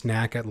me a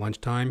snack at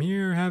lunchtime.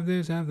 Here, have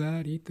this, have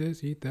that, eat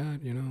this, eat that,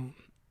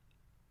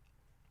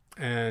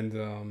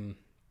 And,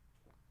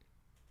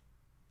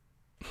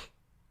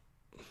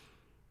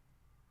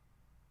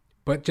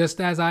 but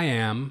just as I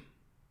am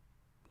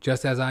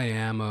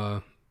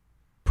a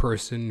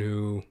person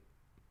who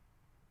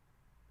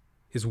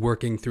is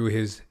working through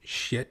his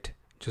shit,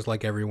 just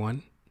like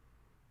everyone,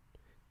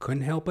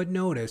 couldn't help but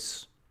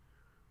notice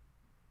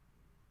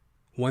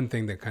one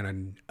thing that kind of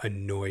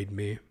annoyed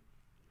me.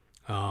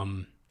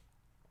 I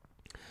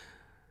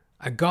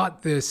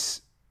got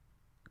this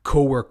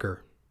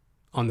coworker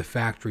on the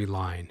factory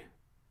line.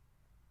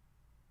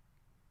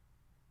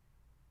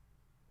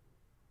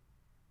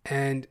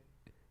 And,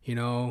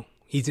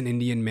 he's an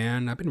Indian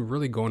man. I've been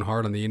really going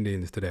hard on the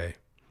Indians today.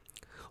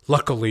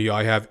 Luckily,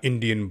 I have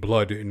Indian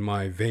blood in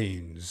my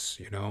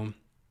veins,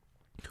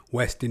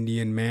 West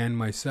Indian man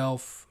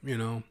myself,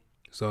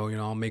 So,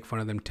 I'll make fun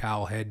of them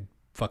towel head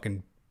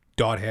fucking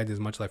dot heads as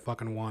much as I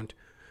fucking want.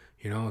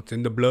 It's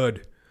in the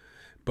blood.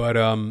 But,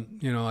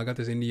 I got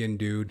this Indian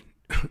dude.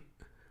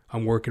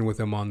 I'm working with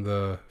him on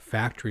the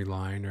factory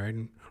line, right?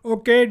 And,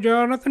 okay,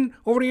 Jonathan,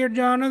 over here,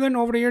 Jonathan,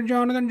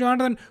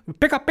 Jonathan.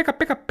 Pick up. Pick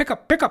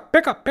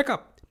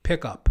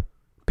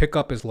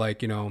up is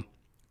like,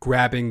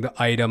 grabbing the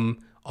item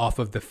off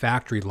of the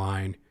factory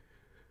line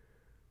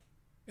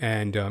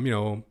and,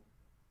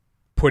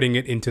 putting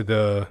it into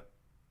the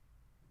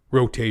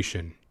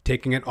rotation.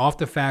 Taking it off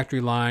the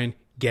factory line,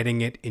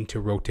 getting it into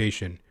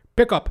rotation.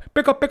 Pick up.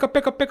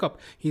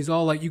 He's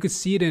all like, you could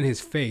see it in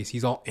his face.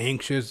 He's all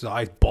anxious, his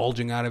eyes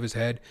bulging out of his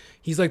head.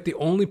 He's like the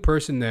only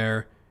person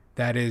there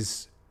that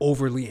is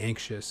overly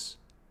anxious.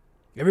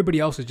 Everybody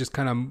else is just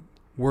kind of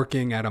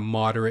working at a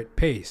moderate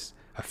pace,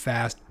 a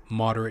fast,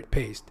 moderate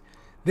pace.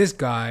 This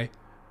guy,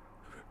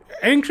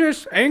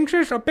 anxious,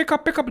 pick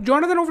up,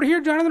 Jonathan over here,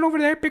 Jonathan over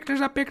there, pick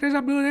this up, do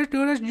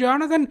this,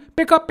 Jonathan,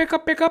 pick up.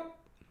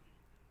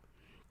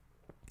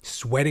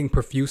 Sweating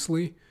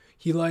profusely.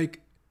 He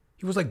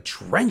was like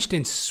drenched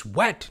in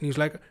sweat. And he's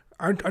like,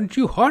 aren't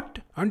you hot?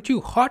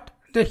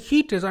 The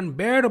heat is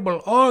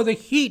unbearable. Oh, the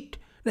heat.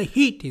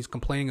 He's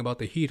complaining about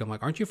the heat. I'm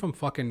like, aren't you from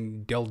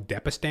fucking Del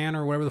Depistan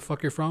or wherever the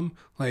fuck you're from?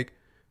 Like,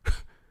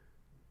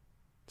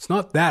 it's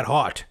not that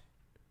hot.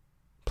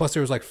 Plus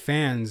there was like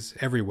fans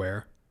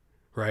everywhere,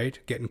 right?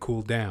 Getting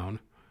cooled down.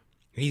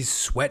 He's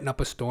sweating up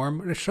a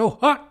storm. It's so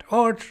hot.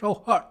 Oh, it's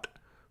so hot.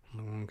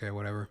 Okay,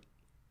 whatever.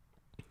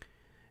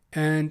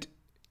 And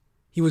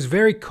he was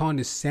very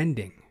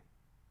condescending.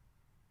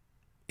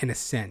 In a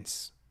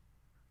sense.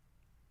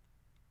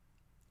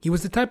 He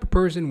was the type of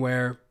person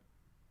where,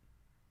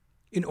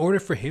 in order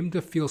for him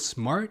to feel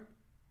smart,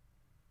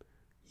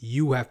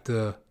 you have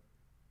to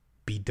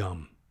be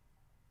dumb.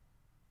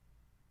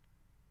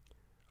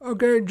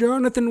 Okay,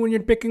 Jonathan, when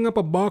you're picking up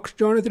a box,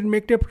 Jonathan,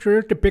 make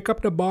sure to pick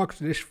up the box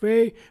this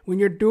way. When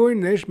you're doing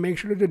this, make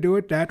sure to do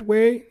it that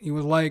way. He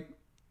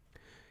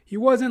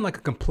wasn't like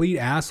a complete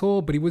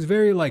asshole, but he was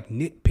very like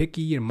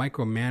nitpicky and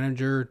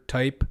micromanager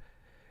type.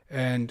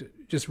 And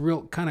just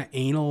real kind of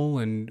anal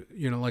and,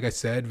 like I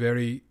said,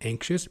 very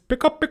anxious.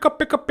 Pick up.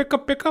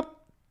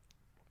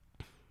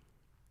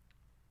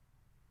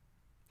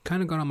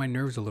 Kind of got on my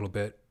nerves a little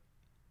bit.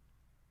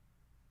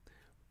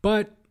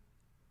 But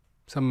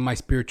some of my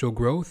spiritual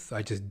growth,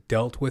 I just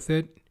dealt with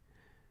it.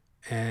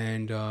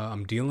 And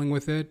I'm dealing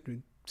with it.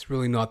 It's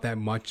really not that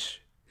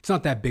much. It's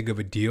not that big of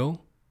a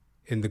deal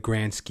in the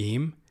grand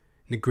scheme.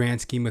 In the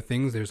grand scheme of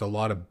things, there's a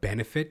lot of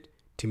benefit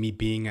to me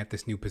being at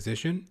this new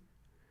position.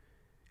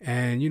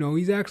 And,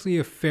 he's actually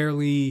a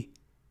fairly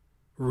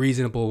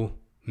reasonable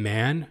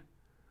man.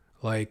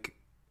 Like,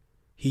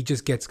 he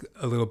just gets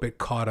a little bit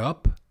caught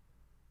up.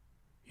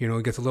 He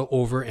gets a little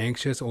over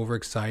anxious, over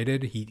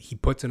excited. He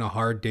puts in a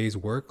hard day's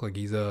work. Like,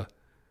 he's a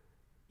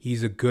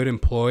good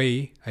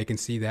employee. I can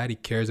see that. He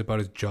cares about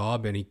his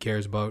job and he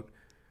cares about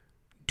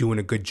doing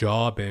a good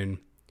job and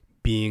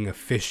being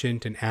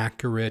efficient and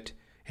accurate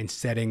and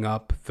setting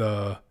up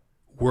the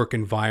work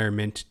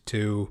environment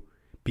to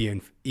be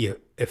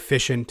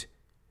efficient.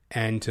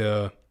 And,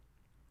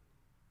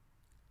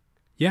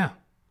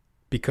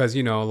 because,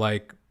 he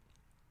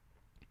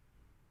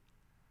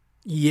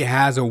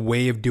has a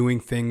way of doing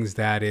things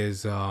that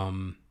is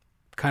kind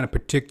of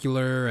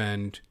particular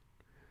and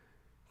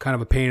kind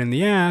of a pain in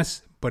the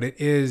ass, but it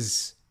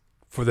is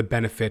for the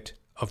benefit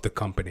of the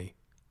company.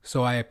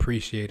 So I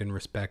appreciate and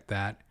respect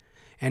that.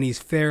 And he's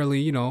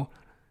fairly,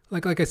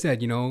 like I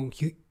said,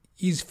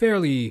 he's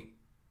fairly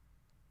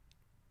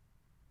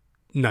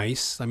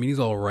nice. I mean, he's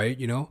all right,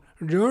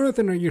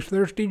 Jonathan, are you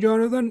thirsty,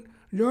 Jonathan?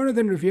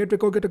 Jonathan, if you have to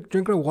go get a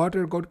drink of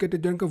water, go get a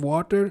drink of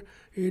water.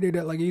 He did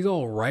it like he's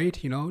all right,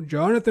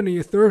 Jonathan, are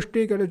you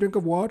thirsty? Get a drink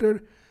of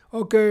water.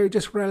 Okay,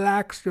 just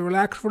relax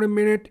for a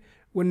minute.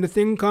 When the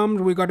thing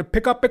comes, we got to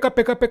pick up.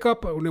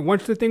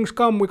 Once the things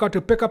come, we got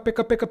to pick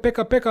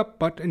up.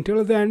 But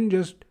until then,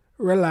 just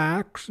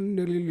relax.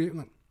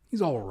 And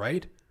he's all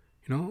right,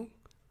 you know,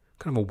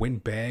 kind of a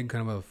windbag,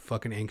 kind of a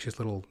fucking anxious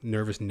little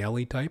nervous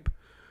Nelly type.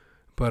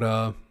 But,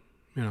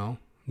 you know,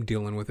 I'm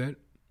dealing with it.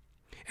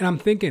 And I'm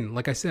thinking,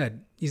 like I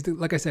said, he's a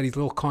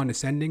little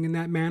condescending in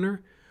that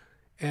manner.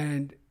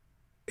 And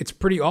it's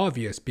pretty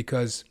obvious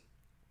because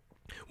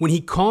when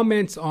he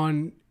comments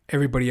on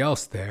everybody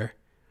else there,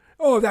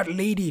 oh, that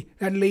lady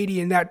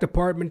in that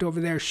department over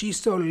there, she's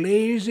so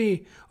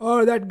lazy.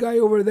 Oh, that guy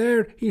over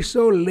there, he's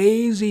so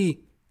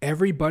lazy.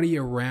 Everybody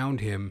around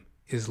him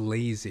is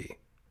lazy.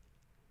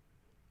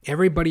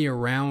 Everybody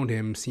around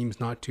him seems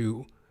not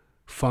to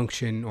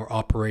function or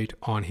operate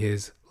on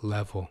his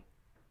level.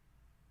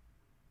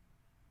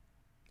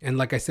 And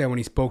like I said, when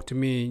he spoke to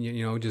me,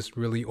 you know, just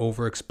really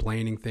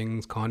over-explaining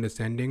things,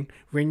 condescending.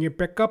 When you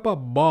pick up a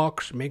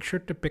box, make sure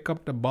to pick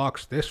up the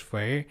box this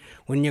way.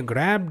 When you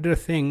grab the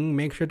thing,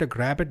 make sure to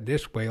grab it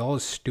this way. All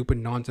this stupid,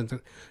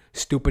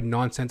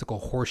 nonsensical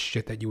horse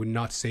shit that you would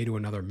not say to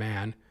another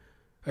man.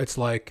 It's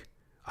like,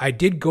 I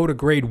did go to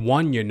grade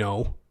 1, you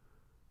know.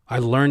 I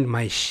learned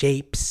my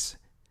shapes.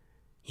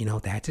 You know,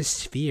 that's a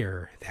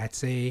sphere.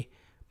 That's a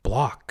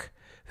block.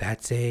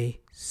 That's a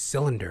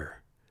cylinder.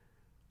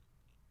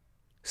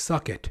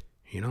 Suck it,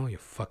 you know, you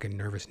fucking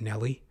nervous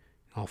Nelly.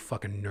 All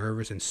fucking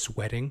nervous and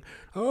sweating.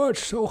 Oh,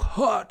 it's so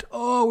hot.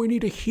 Oh, we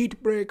need a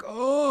heat break.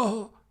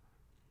 Oh.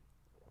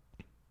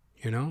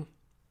 You know?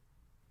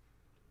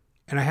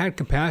 And I had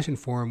compassion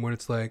for him when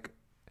it's like,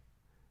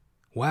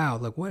 wow,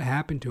 like what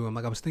happened to him?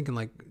 Like I was thinking,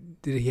 like,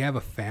 did he have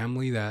a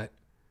family that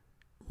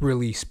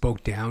really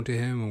spoke down to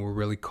him and were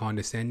really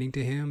condescending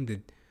to him?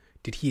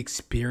 Did he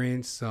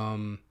experience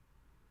some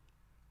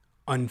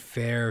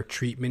unfair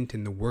treatment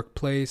in the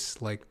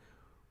workplace? Like,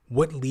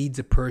 what leads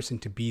a person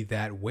to be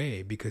that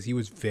way? Because he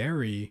was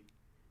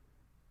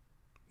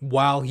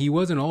while he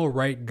was an all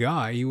right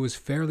guy, he was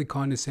fairly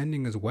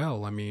condescending as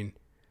well. I mean,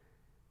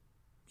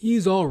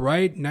 he's all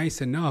right,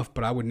 nice enough,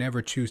 but I would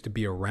never choose to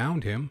be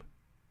around him.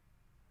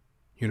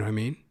 You know what I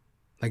mean?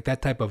 Like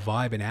that type of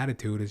vibe and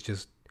attitude is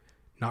just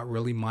not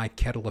really my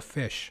kettle of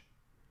fish,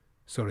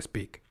 so to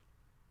speak.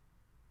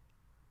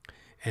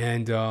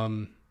 And,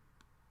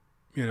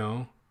 you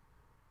know,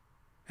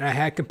 and I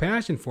had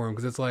compassion for him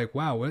because it's like,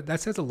 wow, that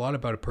says a lot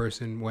about a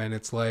person when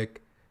it's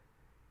like,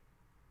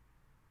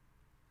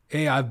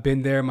 hey, I've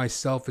been there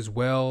myself as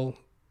well,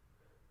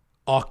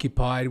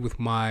 occupied with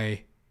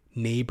my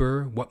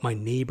neighbor, what my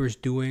neighbor's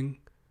doing,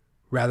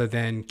 rather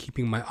than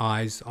keeping my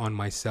eyes on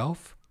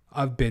myself.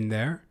 I've been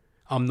there.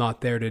 I'm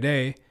not there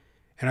today.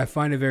 And I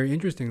find it very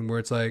interesting where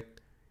it's like,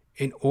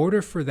 in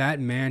order for that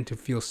man to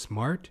feel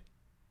smart,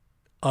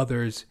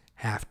 others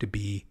have to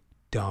be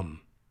dumb.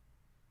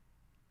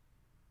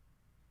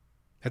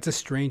 That's a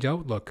strange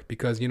outlook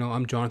because, you know,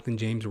 I'm Jonathan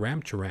James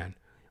Ramcharan.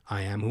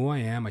 I am who I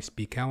am. I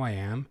speak how I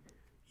am.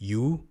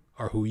 You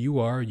are who you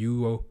are.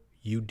 You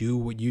do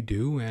what you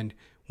do. And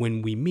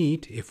when we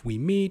meet, if we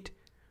meet,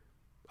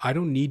 I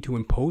don't need to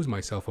impose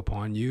myself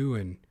upon you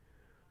and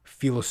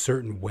feel a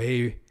certain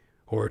way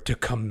or to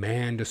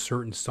command a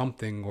certain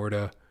something or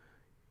to,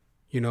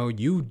 you know,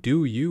 you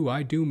do you,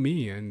 I do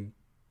me. And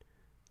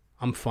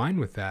I'm fine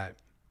with that.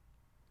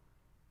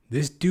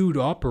 This dude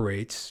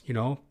operates, you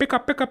know,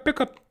 pickup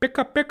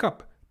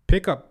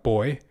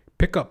boy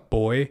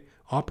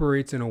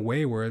operates in a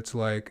way where it's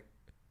like,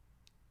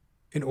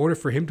 in order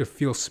for him to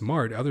feel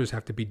smart, others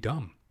have to be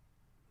dumb.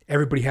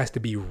 Everybody has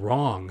to be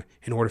wrong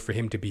in order for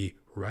him to be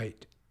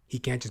right. He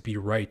can't just be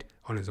right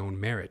on his own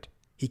merit.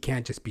 He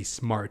can't just be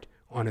smart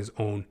on his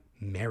own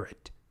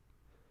merit.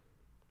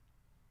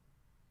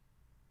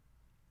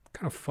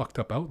 Kind of fucked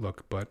up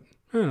outlook, but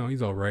I don't know,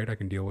 he's all right. I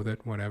can deal with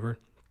it, whatever.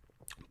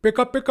 Pick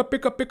up.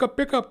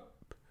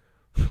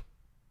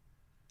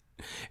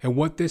 And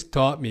what this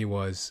taught me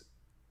was,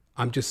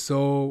 I'm just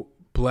so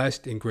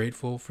blessed and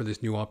grateful for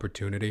this new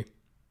opportunity.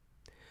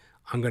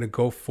 I'm going to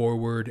go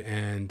forward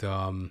and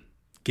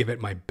give it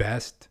my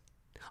best.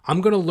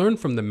 I'm going to learn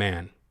from the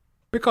man.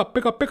 Pick up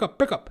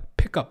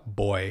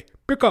boy.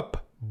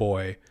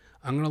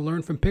 I'm going to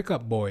learn from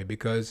Pickup Boy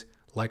because,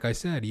 like I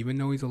said, even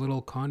though he's a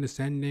little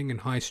condescending and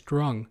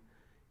high-strung,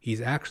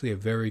 he's actually a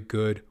very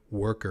good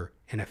worker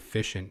and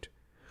efficient.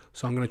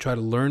 So I'm going to try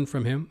to learn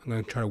from him. I'm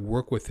going to try to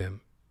work with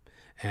him.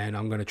 And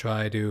I'm going to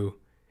try to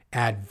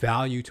add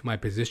value to my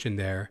position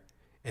there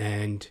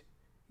and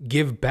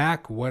give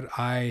back what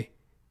I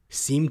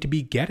seem to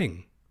be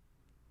getting.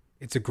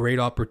 It's a great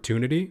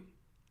opportunity.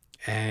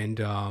 And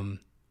I'm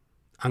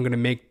going to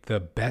make the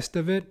best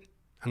of it.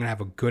 I'm going to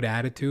have a good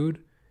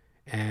attitude.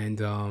 And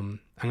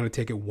I'm going to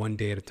take it one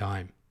day at a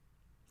time.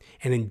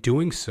 And in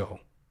doing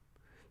so,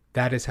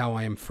 that is how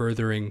I am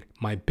furthering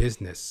my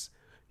business.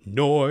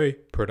 Noi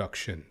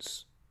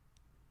Productions.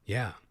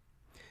 Yeah.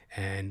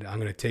 And I'm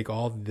going to take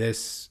all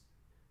this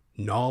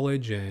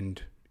knowledge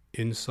and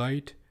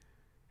insight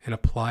and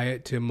apply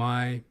it to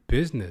my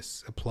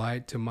business, apply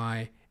it to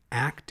my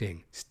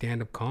acting,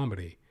 stand-up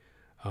comedy,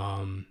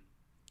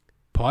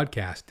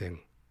 podcasting,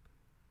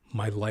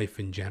 my life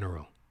in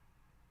general.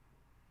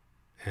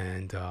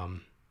 And I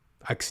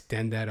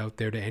extend that out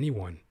there to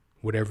anyone,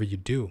 whatever you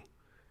do.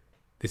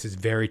 This is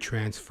very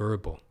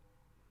transferable.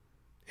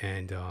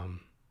 And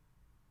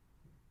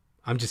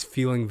I'm just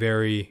feeling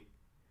very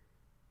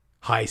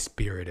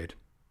high-spirited.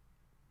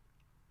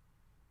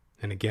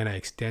 And again, I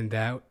extend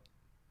that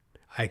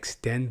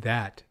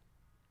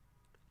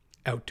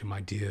out to my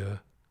dear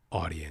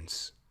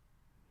audience.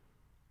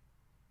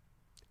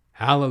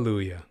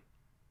 Hallelujah.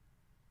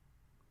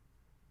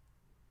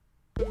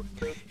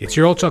 It's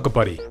your old chuckle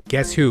buddy.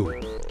 Guess who?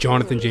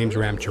 Jonathan James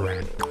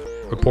Ramcharan,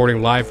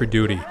 reporting live for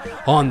duty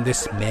on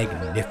this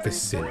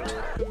magnificent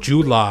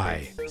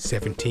July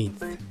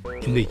 17th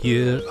in the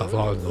year of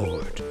our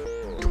Lord,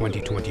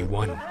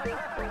 2021.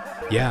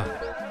 Yeah.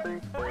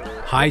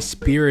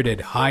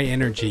 High-spirited, high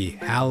energy.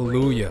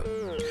 Hallelujah.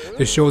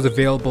 The show is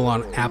available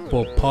on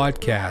Apple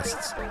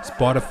Podcasts,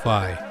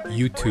 Spotify,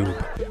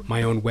 YouTube,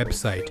 my own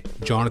website,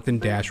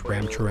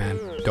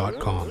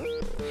 jonathan-ramcharan.com.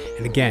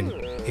 And again,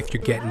 if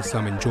you're getting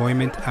some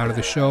enjoyment out of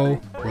the show,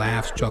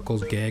 laughs,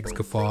 chuckles, gags,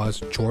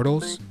 guffaws,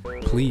 chortles,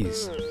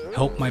 please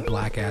help my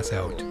black ass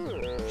out.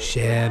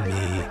 Share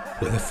me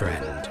with a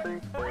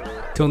friend.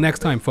 Till next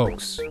time,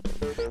 folks,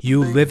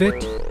 you live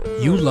it,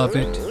 you love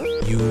it,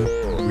 you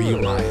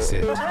realize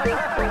it.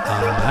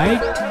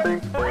 Alright?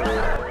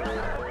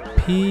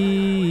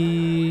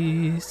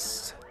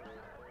 Peace.